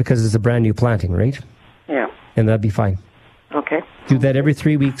strength. Yep, because it's a brand new planting, right? Yeah. And that'd be fine. Okay. Do that every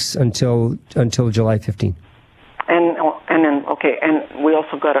 3 weeks until July 15. And we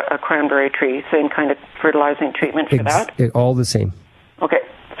also got a cranberry tree, same kind of fertilizing treatment for that? All the same. Okay.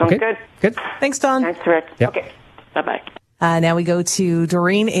 Sounds good. Good. Thanks, Don. Thanks, Rick. Yep. Okay. Bye-bye. Now we go to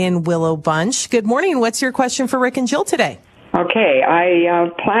Doreen in Willow Bunch. Good morning. What's your question for Rick and Jill today? Okay.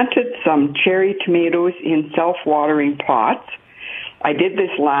 I planted some cherry tomatoes in self-watering pots. I did this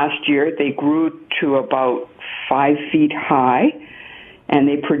last year. They grew to about 5 feet high, and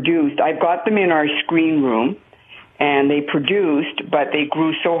they produced. I've got them in our screen room, and they produced, but they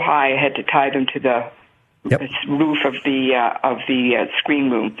grew so high I had to tie them to the roof of the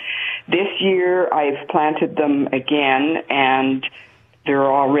screen room. This year I've planted them again, and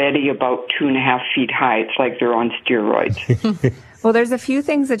they're already about 2.5 feet high. It's like they're on steroids. Well, there's a few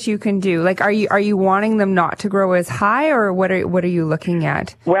things that you can do. Like, are you wanting them not to grow as high, or what are you looking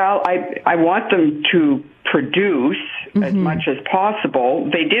at? Well, I want them to produce as much as possible.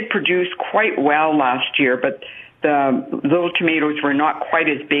 They did produce quite well last year, but the little tomatoes were not quite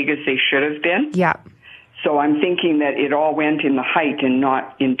as big as they should have been. Yeah. So I'm thinking that it all went in the height and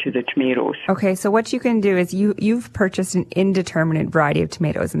not into the tomatoes. Okay, so what you can do is you've purchased an indeterminate variety of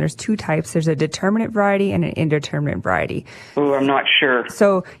tomatoes, and there's two types. There's a determinate variety and an indeterminate variety. Oh, I'm not sure.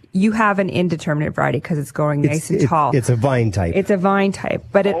 So you have an indeterminate variety because it's growing nice and tall. It's a vine type. It's a vine type,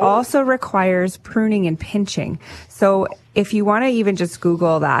 but it also requires pruning and pinching. So if you want to even just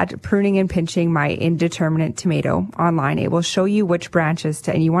Google that, pruning and pinching my indeterminate tomato online, it will show you which branches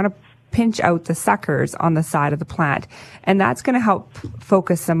and you want to pinch out the suckers on the side of the plant. And that's going to help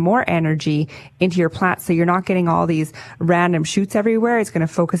focus some more energy into your plant, so you're not getting all these random shoots everywhere. It's going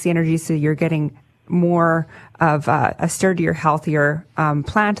to focus the energy so you're getting more of a sturdier, healthier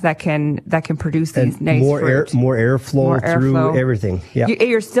plant that can produce these nice fruit. More airflow through everything. Yeah.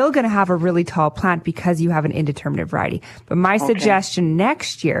 You're still going to have a really tall plant because you have an indeterminate variety. But my suggestion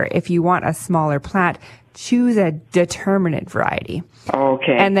next year, if you want a smaller plant, choose a determinate variety.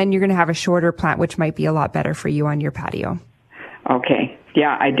 Okay. And then you're going to have a shorter plant, which might be a lot better for you on your patio. Okay.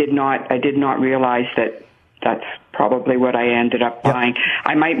 Yeah, I did not realize that that's probably what I ended up buying.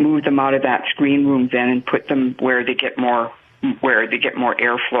 I might move them out of that screen room then and put them where they get more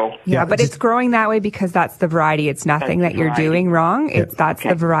airflow. Yeah, but it's growing that way because that's the variety. It's nothing that you're doing wrong. That's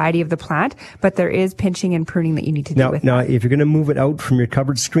the variety of the plant, but there is pinching and pruning that you need to do with it. Now, if you're going to move it out from your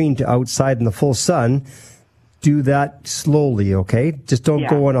covered screen to outside in the full sun, do that slowly, okay? Just don't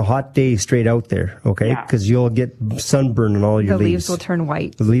go on a hot day straight out there, okay? Because you'll get sunburn on all your leaves. The leaves will turn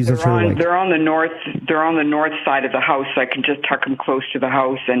white. The leaves will turn white. They're on the north side of the house, so I can just tuck them close to the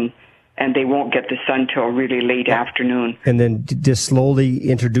house, and they won't get the sun till really late afternoon. And then just slowly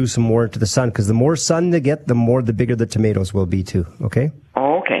introduce them more into the sun, because the more sun they get, the bigger the tomatoes will be too, okay?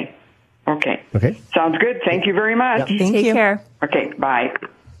 Oh, okay. Sounds good. Thank you very much. Yep. Thank you. Take care. Okay, bye.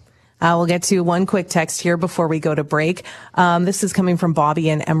 We'll get to one quick text here before we go to break. This is coming from Bobby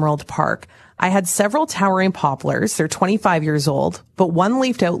in Emerald Park. I had several towering poplars. They're 25 years old, but one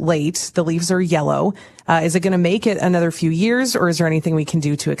leafed out late. The leaves are yellow. Is it going to make it another few years, or is there anything we can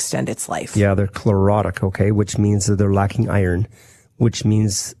do to extend its life? Yeah, they're chlorotic, okay, which means that they're lacking iron, which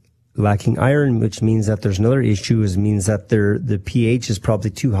means lacking iron, which means that there's another issue, means that the pH is probably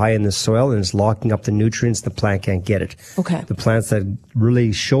too high in the soil and it's locking up the nutrients. The plant can't get it. Okay. The plants that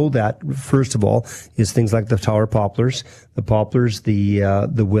really show that, first of all, is things like the tower poplars,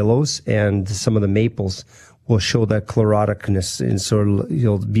 the willows, and some of the maples will show that chloroticness. And so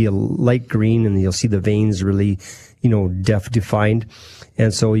you'll be a light green and you'll see the veins really, defined.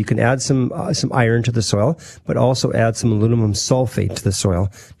 And so you can add some iron to the soil, but also add some aluminum sulfate to the soil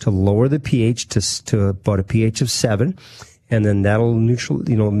to lower the pH to about a pH of 7. And then that'll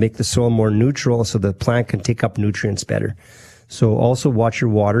make the soil more neutral so the plant can take up nutrients better. So also watch your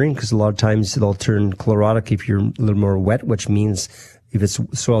watering, because a lot of times they'll turn chlorotic if you're a little more wet, which means if it's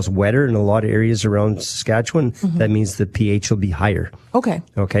soil's wetter in a lot of areas around Saskatchewan, that means the pH will be higher. Okay.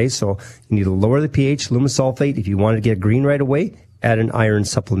 Okay, so you need to lower the pH, aluminum sulfate. If you want to get green right away, add an iron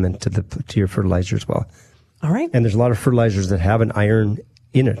supplement to your fertilizer as well. All right. And there's a lot of fertilizers that have an iron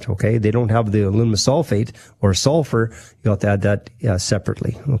in it, okay? They don't have the aluminum sulfate or sulfur. You'll have to add that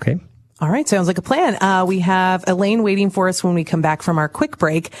separately, okay? All right. Sounds like a plan. We have Elaine waiting for us when we come back from our quick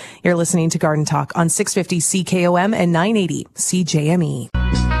break. You're listening to Garden Talk on 650 CKOM and 980 CJME.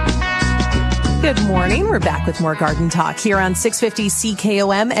 Good morning. We're back with more Garden Talk here on 650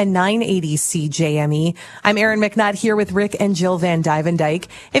 CKOM and 980 CJME. I'm Erin McNutt here with Rick and Jill Van Dyke.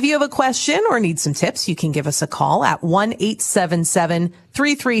 If you have a question or need some tips, you can give us a call at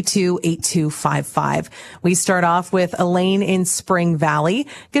 1-877-332-8255. We start off with Elaine in Spring Valley.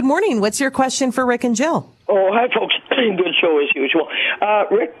 Good morning. What's your question for Rick and Jill? Oh, hi, folks. Good show as usual.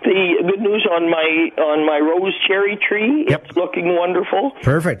 Rick, the good news on my rose cherry tree. Yep. It's looking wonderful.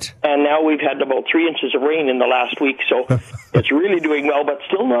 Perfect. And now we've had about 3 inches of rain in the last week, so it's really doing well, but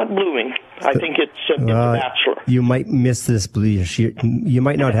still not blooming. I think it's a bachelor. You might miss this this year. You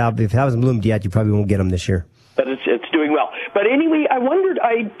might not have, if it hasn't bloomed yet, you probably won't get them this year. But it's doing well. But anyway, I wondered,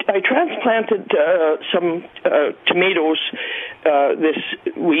 I transplanted some tomatoes this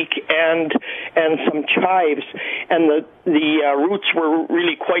week and some chives, and the roots were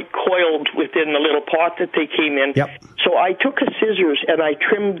really quite coiled within the little pot that they came in. Yep. So I took a scissors and I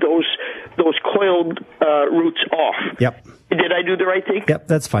trimmed those coiled roots off. Yep. Did I do the right thing? Yep,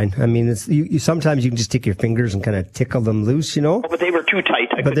 that's fine. I mean, you sometimes you can just take your fingers and kind of tickle them loose, Oh, but they were too tight.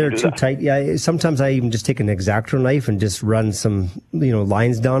 But they're too tight. Yeah. Sometimes I even just take an X-Acto knife and just run some,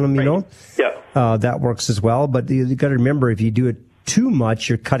 lines down them. Yeah. That works as well. But you got to remember, if you do it too much,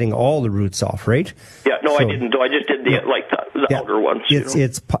 you're cutting all the roots off, right? Yeah. No, I didn't. I just did the outer ones.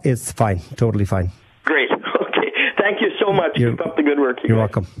 It's fine. Totally fine. Great. Okay. Thank you so much. Keep up the good work. You're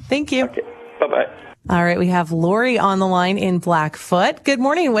welcome. Thank you. Okay. Bye-bye. All right. We have Lori on the line in Blackfoot. Good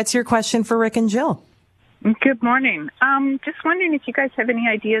morning. What's your question for Rick and Jill? Good morning. Just wondering if you guys have any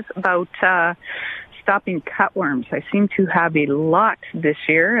ideas about stopping cutworms. I seem to have a lot this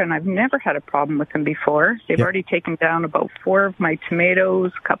year, and I've never had a problem with them before. They've already taken down about 4 of my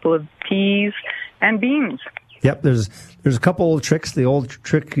tomatoes, a couple of peas, and beans. Yep, there's a couple old tricks. The old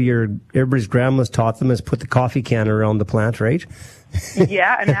trick everybody's grandmas taught them is put the coffee can around the plant, right?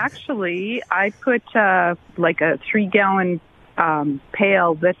 Yeah, and actually, I put like a 3-gallon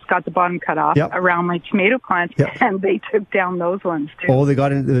pail that's got the bottom cut off around my tomato plants, and they took down those ones too. Oh, they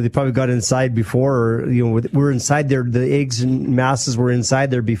probably got inside before, or we're inside there. The eggs and masses were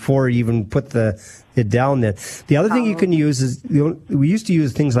inside there before you even put it down there. The other thing you can use is, we used to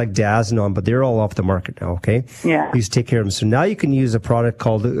use things like Dazinon, but they're all off the market now, okay? Yeah. We used to take care of them. So now you can use a product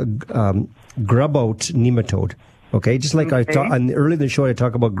called Grub Out Nematode. Okay, just like I talked earlier in the show, I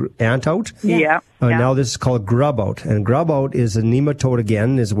talked about Ant Out. Yeah. Now this is called Grub Out, and Grub Out is a nematode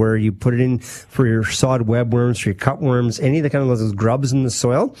again. Is where you put it in for your sod webworms, for your cutworms, any of the kind of those grubs in the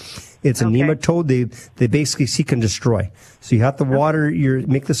soil. It's a nematode. They basically seek and destroy. So you have to water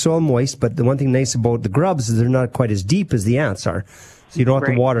make the soil moist. But the one thing nice about the grubs is they're not quite as deep as the ants are. So you don't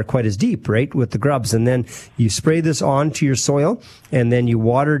have to water quite as deep, right, with the grubs. And then you spray this onto your soil, and then you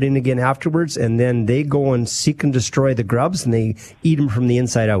water it in again afterwards, and then they go and seek and destroy the grubs, and they eat them from the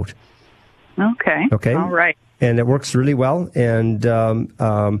inside out. Okay. Okay. All right. And it works really well. And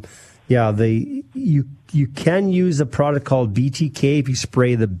you can use a product called BTK if you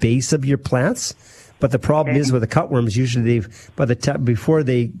spray the base of your plants. But the problem is with the cutworms, usually before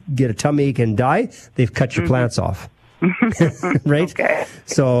they get a tummy ache and die, they've cut your plants off. Right? Okay.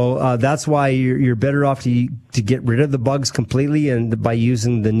 So that's why you're better off to get rid of the bugs completely, and by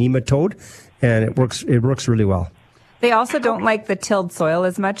using the nematode, and it works really well. They also don't like the tilled soil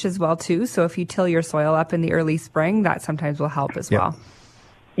as much as well too. So if you till your soil up in the early spring, that sometimes will help as well.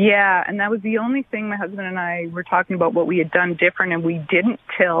 Yeah, and that was the only thing my husband and I were talking about, what we had done different, and we didn't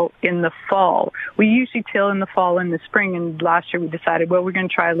till in the fall. We usually till in the fall and the spring, and last year we decided, well, we're going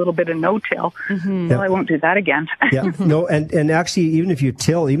to try a little bit of no-till. Mm-hmm. Well, I won't do that again. Yeah, no, and actually, even if you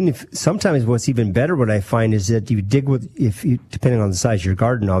till, even if sometimes what's even better, what I find is that you dig with, depending on the size of your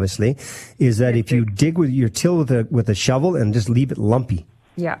garden, obviously, is that if you dig with your till with a shovel and just leave it lumpy.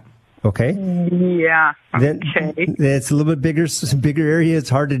 Yeah. Okay. Yeah. Then it's a little bit bigger area.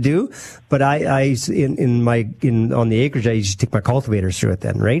 It's hard to do, but on the acreage, I used to take my cultivators through it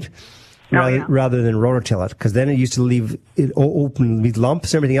then, right? Rather than rototill it, because then it used to leave it open, leave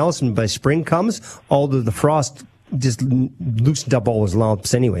lumps and everything else, and by spring comes, all the frost just loosened up all those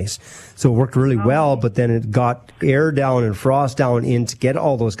lumps anyways. So it worked really well, but then it got air down and frost down in to get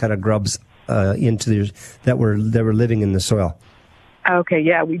all those kind of grubs into that were living in the soil. Okay,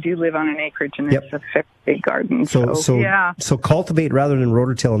 yeah, we do live on an acreage, and it's a fairly big garden. So cultivate rather than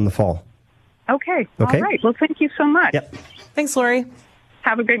rototill in the fall. Okay, all right. Well, thank you so much. Yep. Thanks, Lori.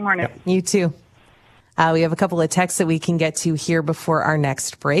 Have a great morning. Yep. You too. We have a couple of texts that we can get to here before our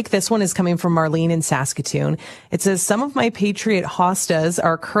next break. This one is coming from Marlene in Saskatoon. It says, some of my Patriot hostas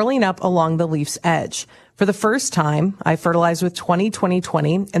are curling up along the leaf's edge. For the first time, I fertilized with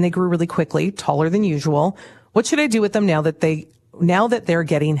 20-20-20, and they grew really quickly, taller than usual. What should I do with them now that they're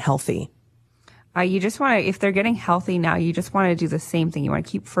getting healthy? You just want to, if they're getting healthy now, you just want to do the same thing. You want to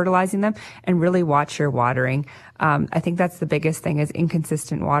keep fertilizing them and really watch your watering. I think that's the biggest thing, is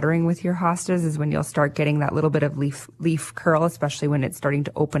inconsistent watering with your hostas is when you'll start getting that little bit of leaf curl, especially when it's starting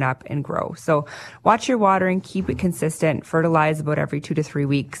to open up and grow. So watch your watering, keep it consistent, fertilize about every 2 to 3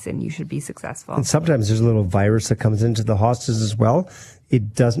 weeks, and you should be successful. And sometimes there's a little virus that comes into the hostas as well.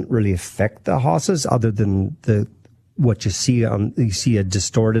 It doesn't really affect the hostas other than what you see a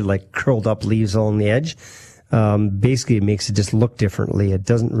distorted, like curled up leaves on the edge. Basically it makes it just look differently. It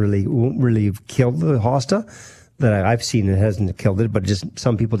won't really kill the hosta that I've seen. It hasn't killed it, but just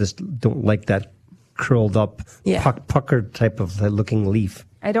some people just don't like that curled up, pucker type of looking leaf.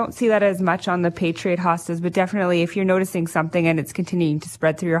 I don't see that as much on the Patriot hostas, but definitely if you're noticing something and it's continuing to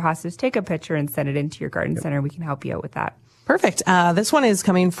spread through your hostas, take a picture and send it into your garden center. We can help you out with that. Perfect. This one is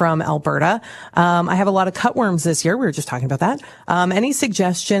coming from Alberta. I have a lot of cutworms this year. We were just talking about that. Any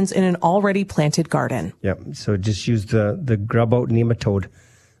suggestions in an already planted garden? Yep. So just use the grub out nematode.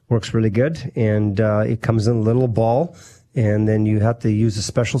 Works really good. And it comes in a little ball. And then you have to use a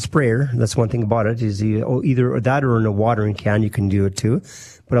special sprayer. That's one thing about it, is either that or in a watering can, you can do it too.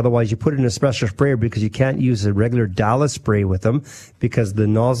 But otherwise, you put it in a special sprayer because you can't use a regular Dallas spray with them because the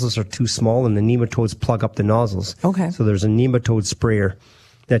nozzles are too small and the nematodes plug up the nozzles. Okay. So there's a nematode sprayer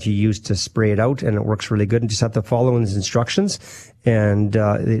that you use to spray it out, and it works really good. And just have to follow his instructions, and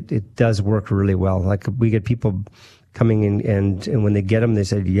it does work really well. Like, we get people coming in, and when they get them, they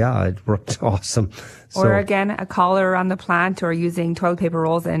said, yeah, it worked awesome. Or again, a collar around the plant, or using toilet paper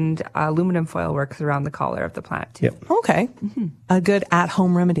rolls and aluminum foil works around the collar of the plant too. Yep. Okay. Mm-hmm. A good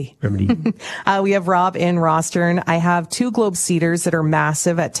at-home remedy. We have Rob in Rostern. I have 2 globe cedars that are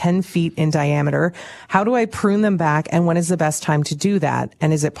massive at 10 feet in diameter. How do I prune them back, and when is the best time to do that?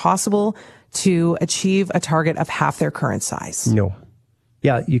 And is it possible to achieve a target of half their current size? No.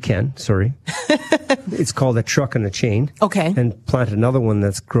 Yeah, you can. Sorry. It's called a truck and a chain. Okay. And plant another one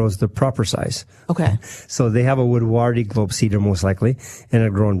that grows the proper size. Okay. So they have a Woodwardy globe cedar most likely, and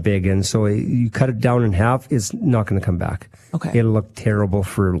it's grown big. And so you cut it down in half, it's not going to come back. Okay. It'll look terrible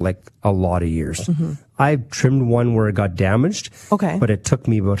for like a lot of years. Mm-hmm. I trimmed one where it got damaged. Okay. But it took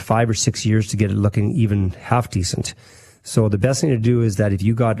me about 5 or 6 years to get it looking even half decent. So the best thing to do is that if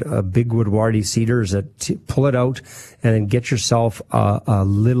you got a big Woodwardy cedar, is that pull it out and then get yourself a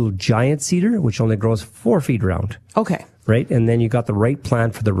little giant cedar, which only grows 4 feet round. Okay. Right? And then you got the right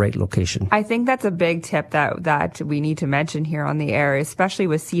plant for the right location. I think that's a big tip that we need to mention here on the air, especially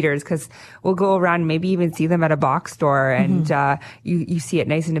with cedars, because we'll go around and maybe even see them at a box store, and you see it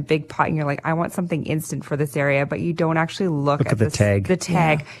nice in a big pot, and you're like, I want something instant for this area, but you don't actually look at the tag. The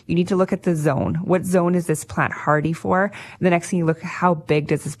tag. Yeah. You need to look at the zone. What zone is this plant hardy for? And the next thing you look at, how big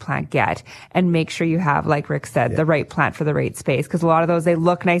does this plant get? And make sure you have, like Rick said, the right plant for the right space, because a lot of those, they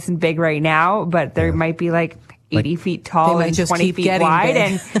look nice and big right now, but they might be like 80 feet tall and 20 feet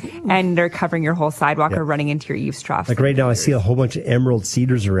wide, and they're covering your whole sidewalk or running into your eaves trough. Like right now, I see a whole bunch of emerald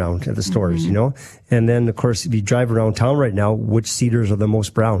cedars around at the stores, you know? And then, of course, if you drive around town right now, which cedars are the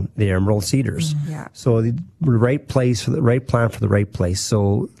most brown? The emerald cedars. Yeah. So the right place for the right plant for the right place.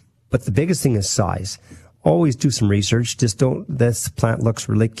 So, but the biggest thing is size. always do some research. Just don't, this plant looks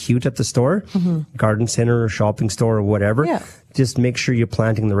really cute at the store, garden center or shopping store or whatever. Yeah. Just make sure you're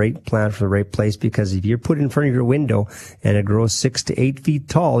planting the right plant for the right place, because if you're put in front of your window and it grows 6 to 8 feet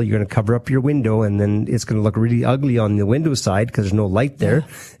tall, you're going to cover up your window, and then it's going to look really ugly on the window side because there's no light there.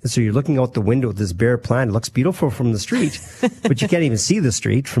 Yeah. And so you're looking out the window at this bare plant. It looks beautiful from the street, but you can't even see the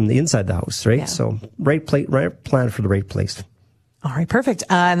street from the inside the house, right? Yeah. So right plant for the right place. All right, perfect.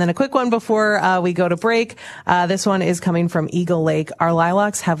 And then a quick one before we go to break. This one is coming from Eagle Lake. Our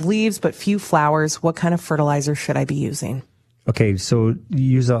lilacs have leaves but few flowers. What kind of fertilizer should I be using? Okay, so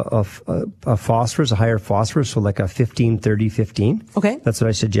use a phosphorus, a higher phosphorus, so like a 15-30-15. Okay. That's what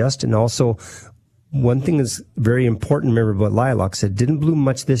I suggest. And also, one thing that's very important to remember about lilacs, it didn't bloom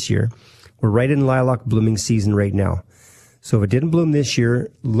much this year. We're right in lilac blooming season right now. So if it didn't bloom this year,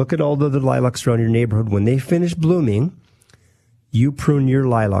 look at all the other lilacs around your neighborhood. When they finish blooming, you prune your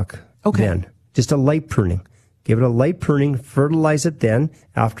lilac then. Just a light pruning. Give it a light pruning, fertilize it then,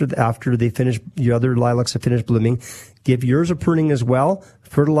 after they finish, your other lilacs have finished blooming. Give yours a pruning as well,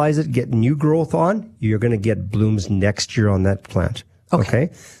 fertilize it, get new growth on. You're going to get blooms next year on that plant.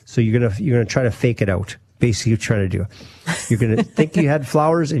 Okay? So you're going to try to fake it out. Basically, you're trying to do. You're going to think you had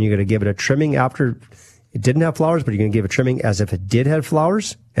flowers, and you're going to give it a trimming after it didn't have flowers, but you're going to give a trimming as if it did have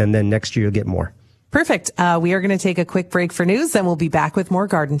flowers, and then next year you'll get more. Perfect. We are going to take a quick break for news, then we'll be back with more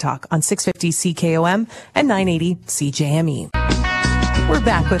Garden Talk on 650 CKOM and 980 CJME. We're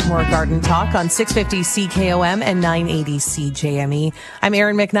back with more Garden Talk on 650 CKOM and 980 CJME. I'm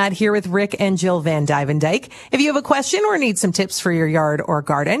Erin McNutt here with Rick and Jill Van Dyke. If you have a question or need some tips for your yard or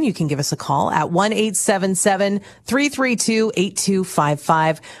garden, you can give us a call at 1-877-332-8255.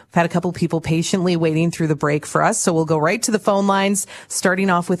 We've had a couple people patiently waiting through the break for us, so we'll go right to the phone lines, starting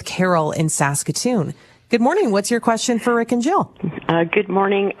off with Carol in Saskatoon. Good morning. What's your question for Rick and Jill? Good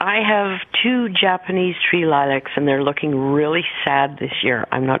morning. I have 2 Japanese tree lilacs, and they're looking really sad this year.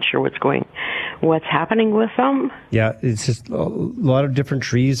 I'm not sure what's happening with them. Yeah, it's just a lot of different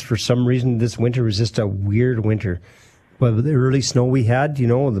trees. For some reason, this winter was just a weird winter. Well, the early snow we had,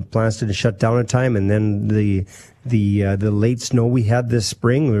 the plants didn't shut down in time, and then the late snow we had this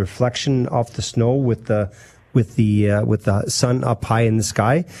spring, the reflection off the snow with the sun up high in the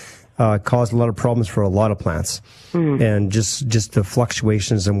sky. Caused a lot of problems for a lot of plants, and just the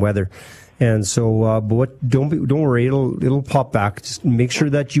fluctuations in weather. And so, don't worry, it'll pop back. Just make sure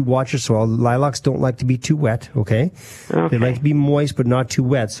that you watch your soil. Lilacs don't like to be too wet, okay? They like to be moist, but not too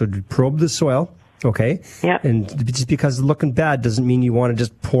wet. So probe the soil, okay? Yeah. And just because it's looking bad doesn't mean you want to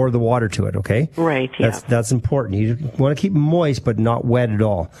just pour the water to it, okay? Right, yeah. That's important. You want to keep it moist, but not wet at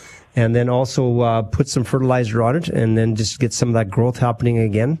all. And then also put some fertilizer on it, and then just get some of that growth happening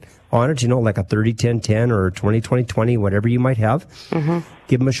again on it, like a 30-10-10 or 20-20-20, whatever you might have.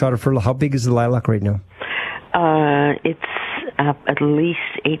 Give them a shot of fertilizer. How big is the lilac right now? It's at least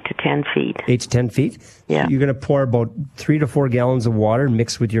 8 to 10 feet. 8 to 10 feet? Yeah. So you're going to pour about 3 to 4 gallons of water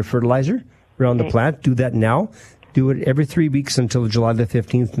mixed with your fertilizer around the plant. Do that now. Do it every 3 weeks until July the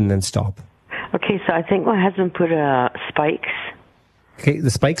 15th, and then stop. Okay, so I think my husband put spikes. Okay,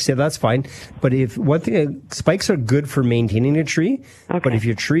 the spikes, yeah, that's fine. But spikes are good for maintaining a tree. Okay. But if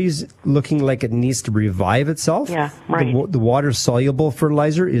your tree's looking like it needs to revive itself, yeah, right. the water-soluble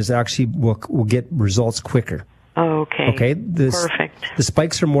fertilizer is actually will get results quicker. Okay. Okay. Perfect. The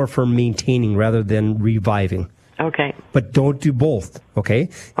spikes are more for maintaining rather than reviving. Okay. But don't do both. Okay.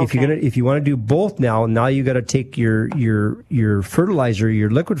 If you want to do both now you got to take your fertilizer, your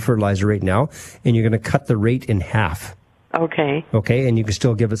liquid fertilizer right now, and you're going to cut the rate in half. Okay. Okay, and you can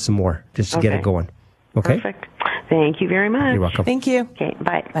still give it some more just to get it going. Okay? Perfect. Thank you very much. You're welcome. Thank you. Okay,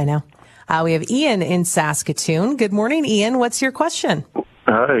 bye. Bye now. We have Ian in Saskatoon. Good morning, Ian. What's your question?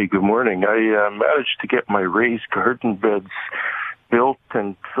 Hi, good morning. I managed to get my raised garden beds built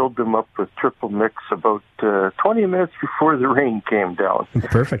and filled them up with triple mix about 20 minutes before the rain came down.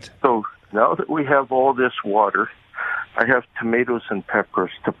 Perfect. So now that we have all this water, I have tomatoes and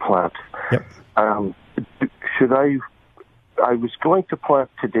peppers to plant. Yep. I was going to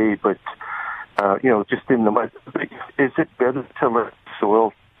plant today, but, just in the mud. Is it better to let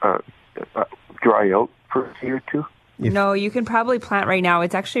soil dry out for a day or two? No, you can probably plant right now.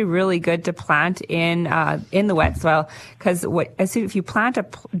 It's actually really good to plant in the wet soil, because if you plant a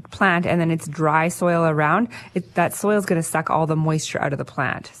plant and then it's dry soil around, that soil is going to suck all the moisture out of the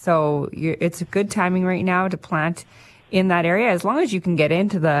plant. So it's a good timing right now to plant in that area. As long as you can get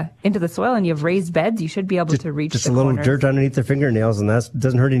into the soil and you have raised beds, you should be able to reach just the a little corners. Dirt underneath their fingernails, and that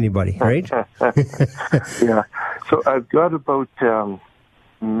doesn't hurt anybody, right? Yeah. So I've got about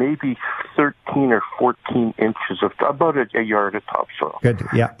maybe 13 or 14 inches of about a yard of topsoil. Good.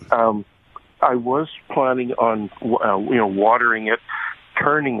 Yeah. I was planning on, watering it,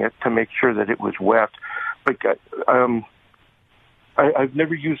 turning it to make sure that it was wet. But I've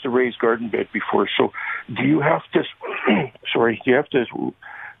never used a raised garden bed before. So do you have to,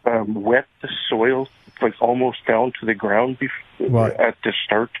 wet the soil like almost down to the ground at the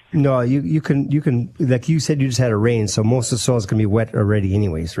start? No, you can, like you said, you just had a rain, so most of the soil is going to be wet already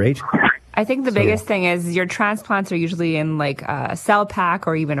anyways, right? I think the biggest thing is your transplants are usually in like a cell pack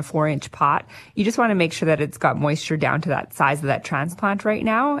or even a 4-inch pot. You just want to make sure that it's got moisture down to that size of that transplant right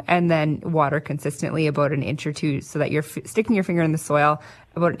now, and then water consistently about an inch or two so that you're sticking your finger in the soil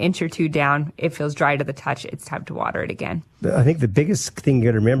about an inch or two down. It feels dry to the touch. It's time to water it again. I think the biggest thing you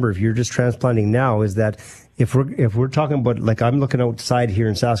got to remember if you're just transplanting now is that if we're talking about, like I'm looking outside here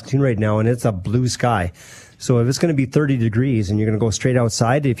in Saskatoon right now and it's a blue sky. So if it's going to be 30 degrees and you're going to go straight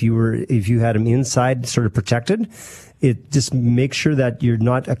outside, if you had them inside sort of protected, it just make sure that you're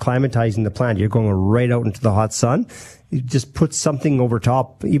not acclimatizing the plant. You're going right out into the hot sun. You just put something over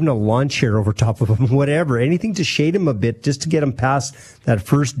top, even a lawn chair over top of them, whatever, anything to shade them a bit, just to get them past that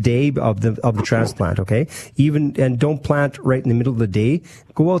first day of the transplant. Okay. And don't plant right in the middle of the day.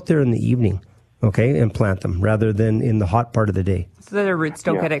 Go out there in the evening. Okay, and plant them rather than in the hot part of the day. So that their roots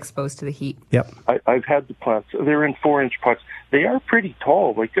don't get exposed to the heat. Yep. I've had the plants. They're in 4-inch pots. They are pretty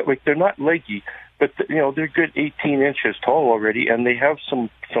tall. Like they're not leggy, but they're good 18 inches tall already, and they have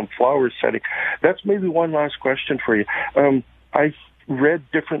some flowers setting. That's maybe one last question for you. I've read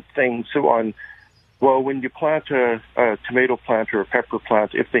different things on. Well, when you plant a tomato plant or a pepper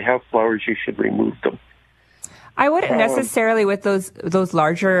plant, if they have flowers, you should remove them. I wouldn't necessarily with those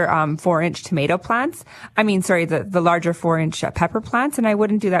larger 4-inch tomato plants. The larger 4-inch pepper plants, and I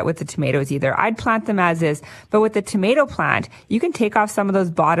wouldn't do that with the tomatoes either. I'd plant them as is. But with the tomato plant, you can take off some of those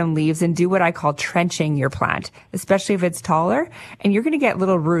bottom leaves and do what I call trenching your plant, especially if it's taller. And you're going to get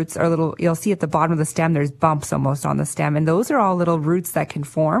little roots you'll see at the bottom of the stem, there's bumps almost on the stem. And those are all little roots that can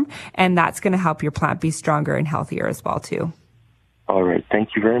form. And that's going to help your plant be stronger and healthier as well, too. All right. Thank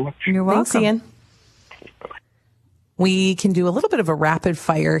you very much. You're welcome. Thanks, Ian. We can do a little bit of a rapid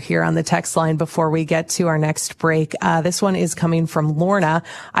fire here on the text line before we get to our next break. This one is coming from Lorna.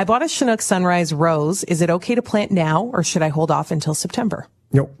 I bought a Chinook Sunrise Rose. Is it okay to plant now, or should I hold off until September?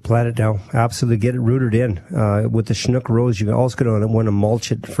 Nope, plant it now. Absolutely, get it rooted in. With the Chinook Rose, you're also going to want to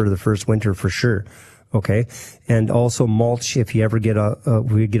mulch it for the first winter for sure. Okay, and also mulch if you ever get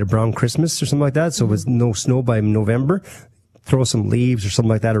a brown Christmas or something like that. So with no snow by November, throw some leaves or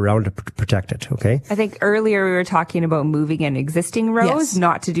something like that around to protect it, okay? I think earlier we were talking about moving an existing rose,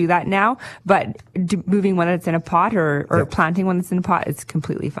 not to do that now, but moving one that's in a pot or planting one that's in a pot is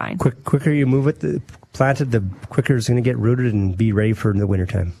completely fine. Quicker you move it, plant it, the quicker it's going to get rooted and be ready for the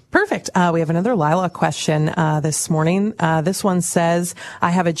wintertime. Perfect. We have another lilac question this morning. This one says,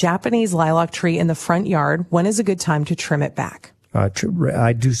 I have a Japanese lilac tree in the front yard. When is a good time to trim it back?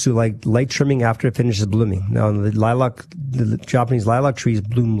 I do like light trimming after it finishes blooming. Now, the Japanese lilac trees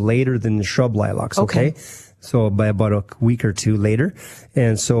bloom later than the shrub lilacs, okay? So by about a week or two later.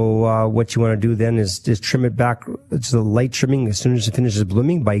 And so what you want to do then is just trim it back. It's a light trimming as soon as it finishes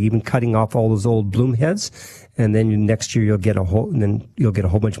blooming by even cutting off all those old bloom heads. And then next year you'll get a whole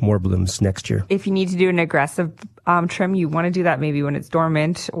bunch more blooms next year. If you need to do an aggressive trim, you want to do that maybe when it's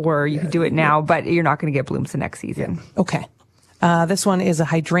dormant, or you can do it now, but you're not going to get blooms the next season. Yeah. Okay. This one is a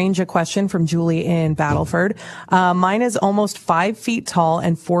hydrangea question from Julie in Battleford. Mine is almost 5 feet tall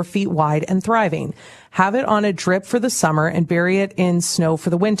and 4 feet wide and thriving. Have it on a drip for the summer and bury it in snow for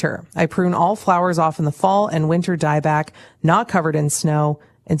the winter. I prune all flowers off in the fall and winter dieback, not covered in snow.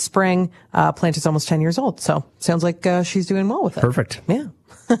 In spring, plant is almost 10 years old. So sounds like she's doing well with it. Perfect. Yeah.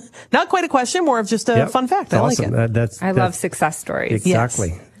 Not quite a question, more of just a fun fact. Awesome. I like it. I love success stories. Exactly.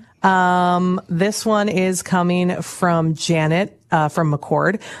 Yes. This one is coming from Janet, from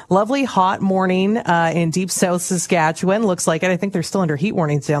McCord. Lovely hot morning, in deep South Saskatchewan. Looks like it. I think they're still under heat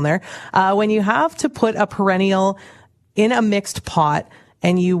warnings down there. When you have to put a perennial in a mixed pot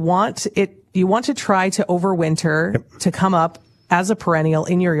and you want to try to overwinter to come up as a perennial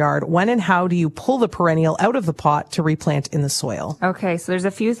in your yard, when and how do you pull the perennial out of the pot to replant in the soil? Okay, so there's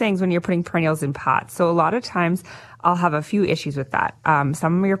a few things when you're putting perennials in pots. So a lot of times I'll have a few issues with that.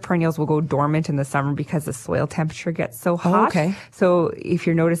 Some of your perennials will go dormant in the summer because the soil temperature gets so hot. Okay. So if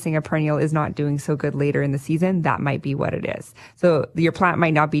you're noticing a perennial is not doing so good later in the season, that might be what it is. So your plant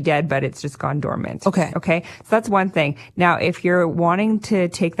might not be dead, but it's just gone dormant. Okay. Okay. So that's one thing. Now, if you're wanting to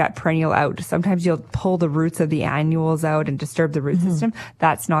take that perennial out, sometimes you'll pull the roots of the annuals out and disturb the root system.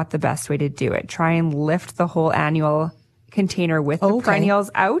 That's not the best way to do it. Try and lift the whole annual container with the perennials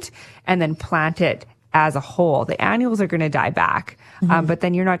out and then plant it as a whole. The annuals are going to die back, but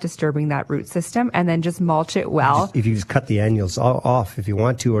then you're not disturbing that root system, and then just mulch it well. If you just cut the annuals off if you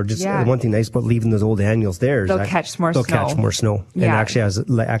want to, or just one thing nice about leaving those old annuals there is they'll catch more snow and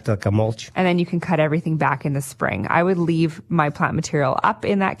actually act like a mulch. And then you can cut everything back in the spring. I would leave my plant material up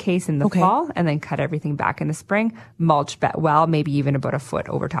in that case in the fall, and then cut everything back in the spring, mulch well, maybe even about a foot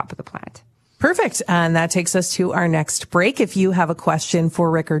over top of the plant. Perfect. And that takes us to our next break. If you have a question for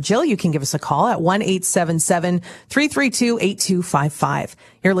Rick or Jill, you can give us a call at 1-877-332-8255.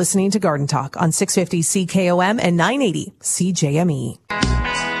 You're listening to Garden Talk on 650 CKOM and 980 CJME.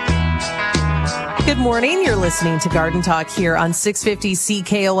 Good morning. You're listening to Garden Talk here on 650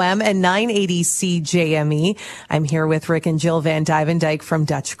 CKOM and 980 CJME. I'm here with Rick and Jill Van Dyke from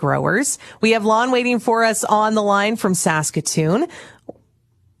Dutch Growers. We have Lon waiting for us on the line from Saskatoon.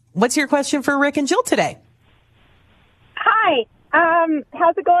 What's your question for Rick and Jill today? Hi.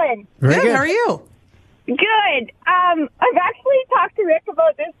 How's it going? Very good. How are you? Good. I've actually talked to Rick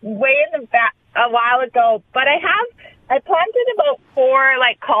about this way in the back a while ago, but I planted about 4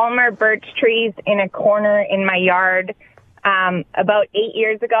 Calmer birch trees in a corner in my yard about 8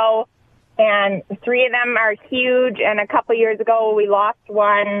 years ago, and 3 of them are huge, and a couple years ago we lost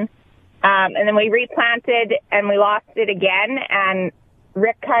one, and then we replanted and we lost it again, and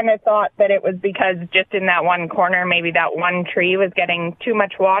Rick kind of thought that it was because just in that one corner, maybe that one tree was getting too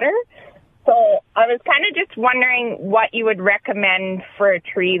much water. So I was kind of just wondering what you would recommend for a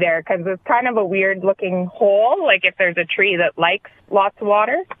tree there, because it's kind of a weird looking hole, like if there's a tree that likes lots of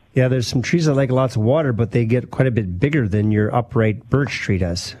water. Yeah, there's some trees that like lots of water, but they get quite a bit bigger than your upright birch tree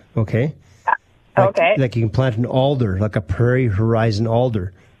does. Okay? Like you can plant an alder, like a prairie horizon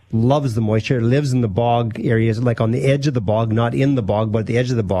alder. Loves the moisture, lives in the bog areas, like on the edge of the bog, not in the bog, but at the edge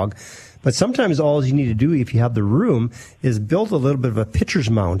of the bog. But sometimes all you need to do, if you have the room, is build a little bit of a pitcher's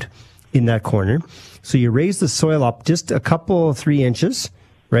mound in that corner. So you raise the soil up just a couple, 3 inches,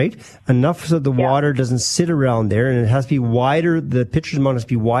 right? Enough so the water doesn't sit around there, and it has to be wider. The pitcher's mound has to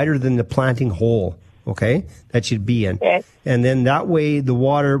be wider than the planting hole. Okay, that should be in. Yes. And then that way the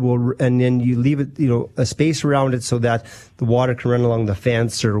water will, and then you leave it, a space around it so that the water can run along the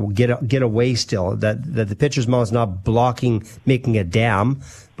fence or get away still. That the pitcher's mound is not blocking, making a dam,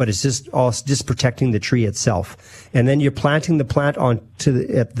 but it's just protecting the tree itself. And then you're planting the plant at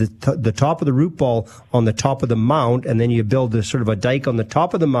the top of the root ball on the top of the mound, and then you build a sort of a dike on the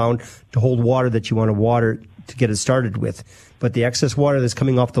top of the mound to hold water that you want to water to get it started with. But the excess water that's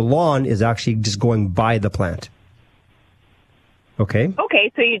coming off the lawn is actually just going by the plant. Okay?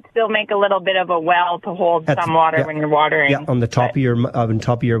 Okay, so you'd still make a little bit of a well to hold some water when you're watering. Yeah, on top of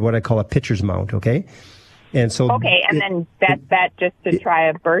your what I call a pitcher's mound, okay? And so then that's that just to try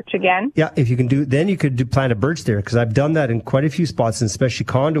a birch again? Yeah, if you can you could plant a birch there, because I've done that in quite a few spots, and especially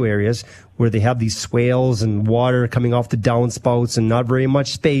condo areas where they have these swales and water coming off the downspouts and not very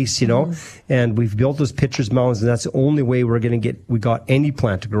much space, and we've built those pitcher's mounds, and that's the only way we got any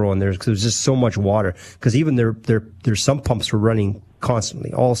plant to grow in there, because there's just so much water, because even their sump pumps were running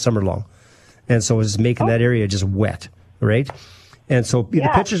constantly all summer long, and so it's making that area just wet, right? And so either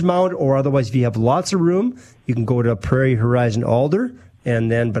pitcher's mound, or otherwise if you have lots of room, you can go to a prairie horizon alder,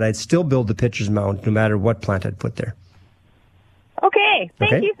 but I'd still build the pitcher's mound no matter what plant I'd put there. Okay.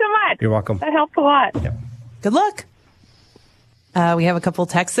 Thank you so much. You're welcome. That helps a lot. Yeah. Good luck. We have a couple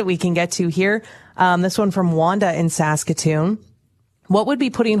texts that we can get to here. This one from Wanda in Saskatoon. What would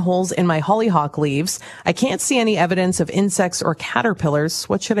be putting holes in my hollyhock leaves? I can't see any evidence of insects or caterpillars.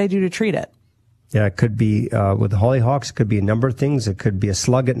 What should I do to treat it? Yeah, it could be, with the hollyhocks, it could be a number of things. It could be a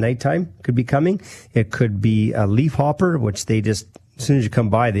slug at nighttime, could be coming. It could be a leaf hopper, which they just, as soon as you come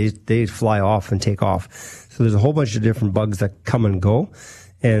by, they fly off and take off. So there's a whole bunch of different bugs that come and go.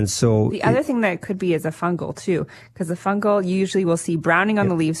 And so the other thing that it could be is a fungal too, because the fungal, you usually will see browning on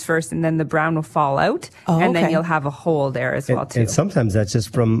the leaves first, and then the brown will fall out, and then you'll have a hole there as well too. And sometimes that's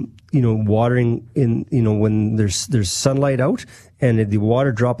just from, watering in, when there's sunlight out, and the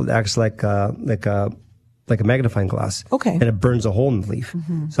water droplet acts like a magnifying glass. Okay. And it burns a hole in the leaf.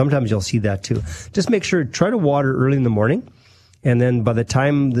 Mm-hmm. Sometimes you'll see that too. Just make sure, try to water early in the morning. And then by the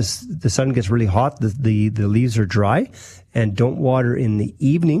time the sun gets really hot, the leaves are dry. And don't water in the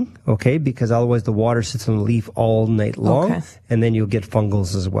evening, okay? Because otherwise the water sits on the leaf all night long, and then you'll get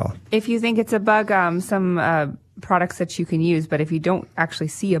fungals as well. If you think it's a bug, some products that you can use, but if you don't actually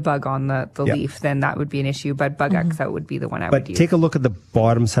see a bug on the leaf, then that would be an issue. But Bug X-Out would be the one I would use. But take a look at the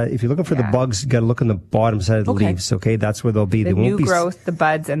bottom side. If you're looking for the bugs, you got to look on the bottom side of the leaves, okay? That's where they'll be. The new growth, the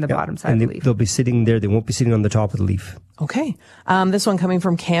buds, and the bottom side of the leaf. They'll be sitting there. They won't be sitting on the top of the leaf. Okay. This one coming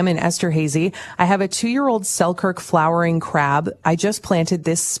from Cam and Esther Hazy. I have a 2-year-old Selkirk flowering crab. I just planted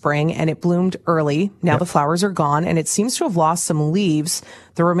this spring and it bloomed early. Now the flowers are gone and it seems to have lost some leaves.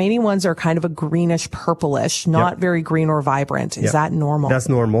 The remaining ones are kind of a greenish purplish, not very green or vibrant. Is that normal? That's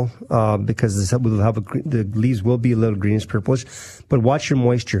normal, because the leaves will be a little greenish purplish, but watch your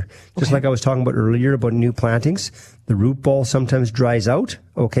moisture. Just like I was talking about earlier about new plantings, the root ball sometimes dries out,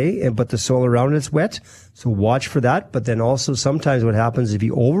 but the soil around it's wet. So watch for that. But then also sometimes what happens if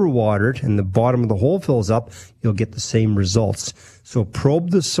you overwater it and the bottom of the hole fills up, you'll get the same results. So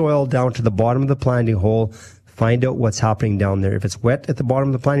probe the soil down to the bottom of the planting hole. Find out what's happening down there. If it's wet at the bottom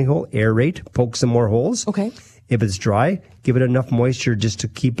of the planting hole, aerate, poke some more holes. Okay. If it's dry, give it enough moisture just to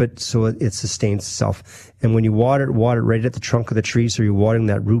keep it so it sustains itself. And when you water it right at the trunk of the tree, so you're watering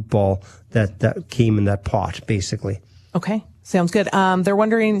that root ball that came in that pot, basically. Okay. Sounds good. They're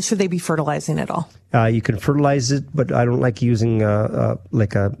wondering, should they be fertilizing at all? You can fertilize it, but I don't like using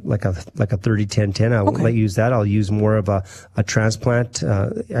like a 30-10-10. I won't let you use that. I'll use more of a transplant.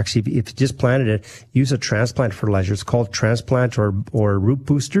 Actually, if you just planted it, use a transplant fertilizer. It's called transplant or root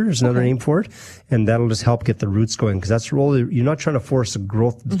booster is another name for it, and that'll just help get the roots going, because that's the role. You're not trying to force a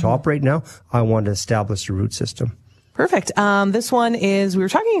growth at the top right now. I want to establish a root system. Perfect. This one is, we were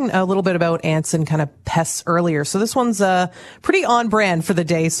talking a little bit about ants and kind of pests earlier. So this one's pretty on brand for the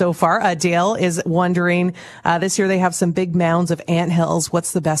day so far. Dale is wondering, this year they have some big mounds of ant hills.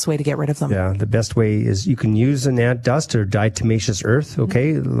 What's the best way to get rid of them? Yeah, the best way is you can use an ant dust or diatomaceous earth.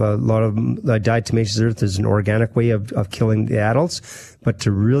 Okay. A lot of diatomaceous earth is an organic way of killing the adults. But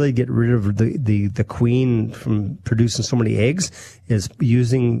to really get rid of the queen from producing so many eggs is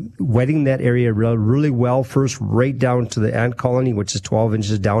wetting that area really well first, right down to the ant colony, which is 12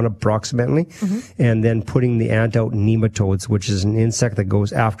 inches down approximately, and then putting the ant out nematodes, which is an insect that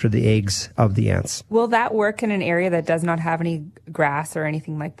goes after the eggs of the ants. Will that work in an area that does not have any grass or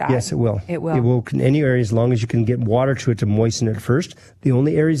anything like that? Yes, it will. It will. It will in any area as long as you can get water to it to moisten it first. The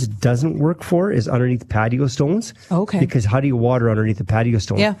only areas it doesn't work for is underneath patio stones. Okay. Because how do you water underneath the patio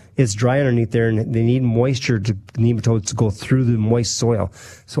stone? Yeah. It's dry underneath there, and they need moisture to nematodes to go through the moist soil.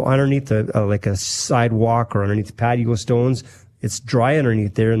 So underneath like a sidewalk or underneath the patio stones, it's dry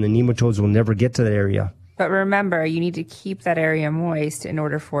underneath there, and the nematodes will never get to that area. But remember, you need to keep that area moist in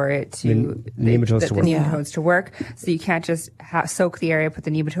order for it to the nematodes to work. So you can't just soak the area, put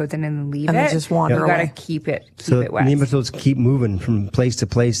the nematodes in, and then leave it. Just wander away. You got to keep it wet. Nematodes keep moving from place to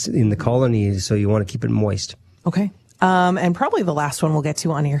place in the colony, so you want to keep it moist. Okay. And probably the last one we'll get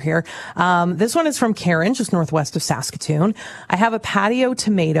to on here. This one is from Karen, just northwest of Saskatoon. I have a patio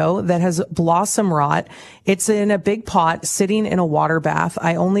tomato that has blossom rot. It's in a big pot sitting in a water bath.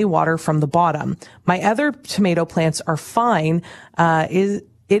 I only water from the bottom. My other tomato plants are fine. It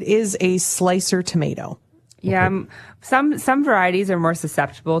is a slicer tomato. Yeah. Some varieties are more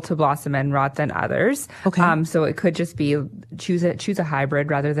susceptible to blossom end rot than others. Okay. So it could just be choose a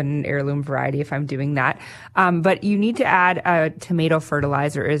hybrid rather than an heirloom variety if I'm doing that. But you need to add a tomato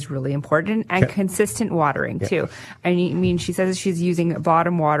fertilizer is really important, and consistent watering too. I mean, she says she's using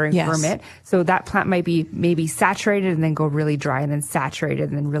bottom watering permit. So that plant might be maybe saturated and then go really dry, and then saturated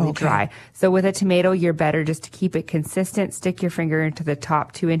and then really dry. So with a tomato, you're better just to keep it consistent. Stick your finger into the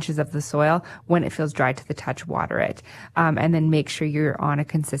top 2 inches of the soil. When it feels dry to the touch, water it. And then make sure you're on a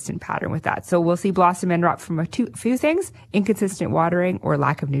consistent pattern with that. So we'll see blossom end rot from a few things: inconsistent watering or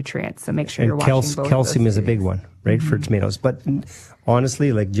lack of nutrients. So make sure you're watching both. Calcium is a big one, right, for tomatoes. But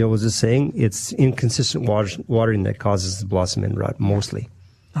honestly, like Jill was just saying, it's inconsistent watering that causes the blossom end rot mostly.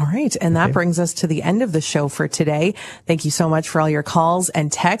 All right. And that brings us to the end of the show for today. Thank you so much for all your calls and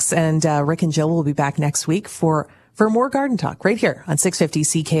texts. And Rick and Jill will be back next week for more Garden Talk right here on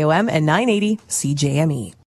 650 CKOM and 980 CJME.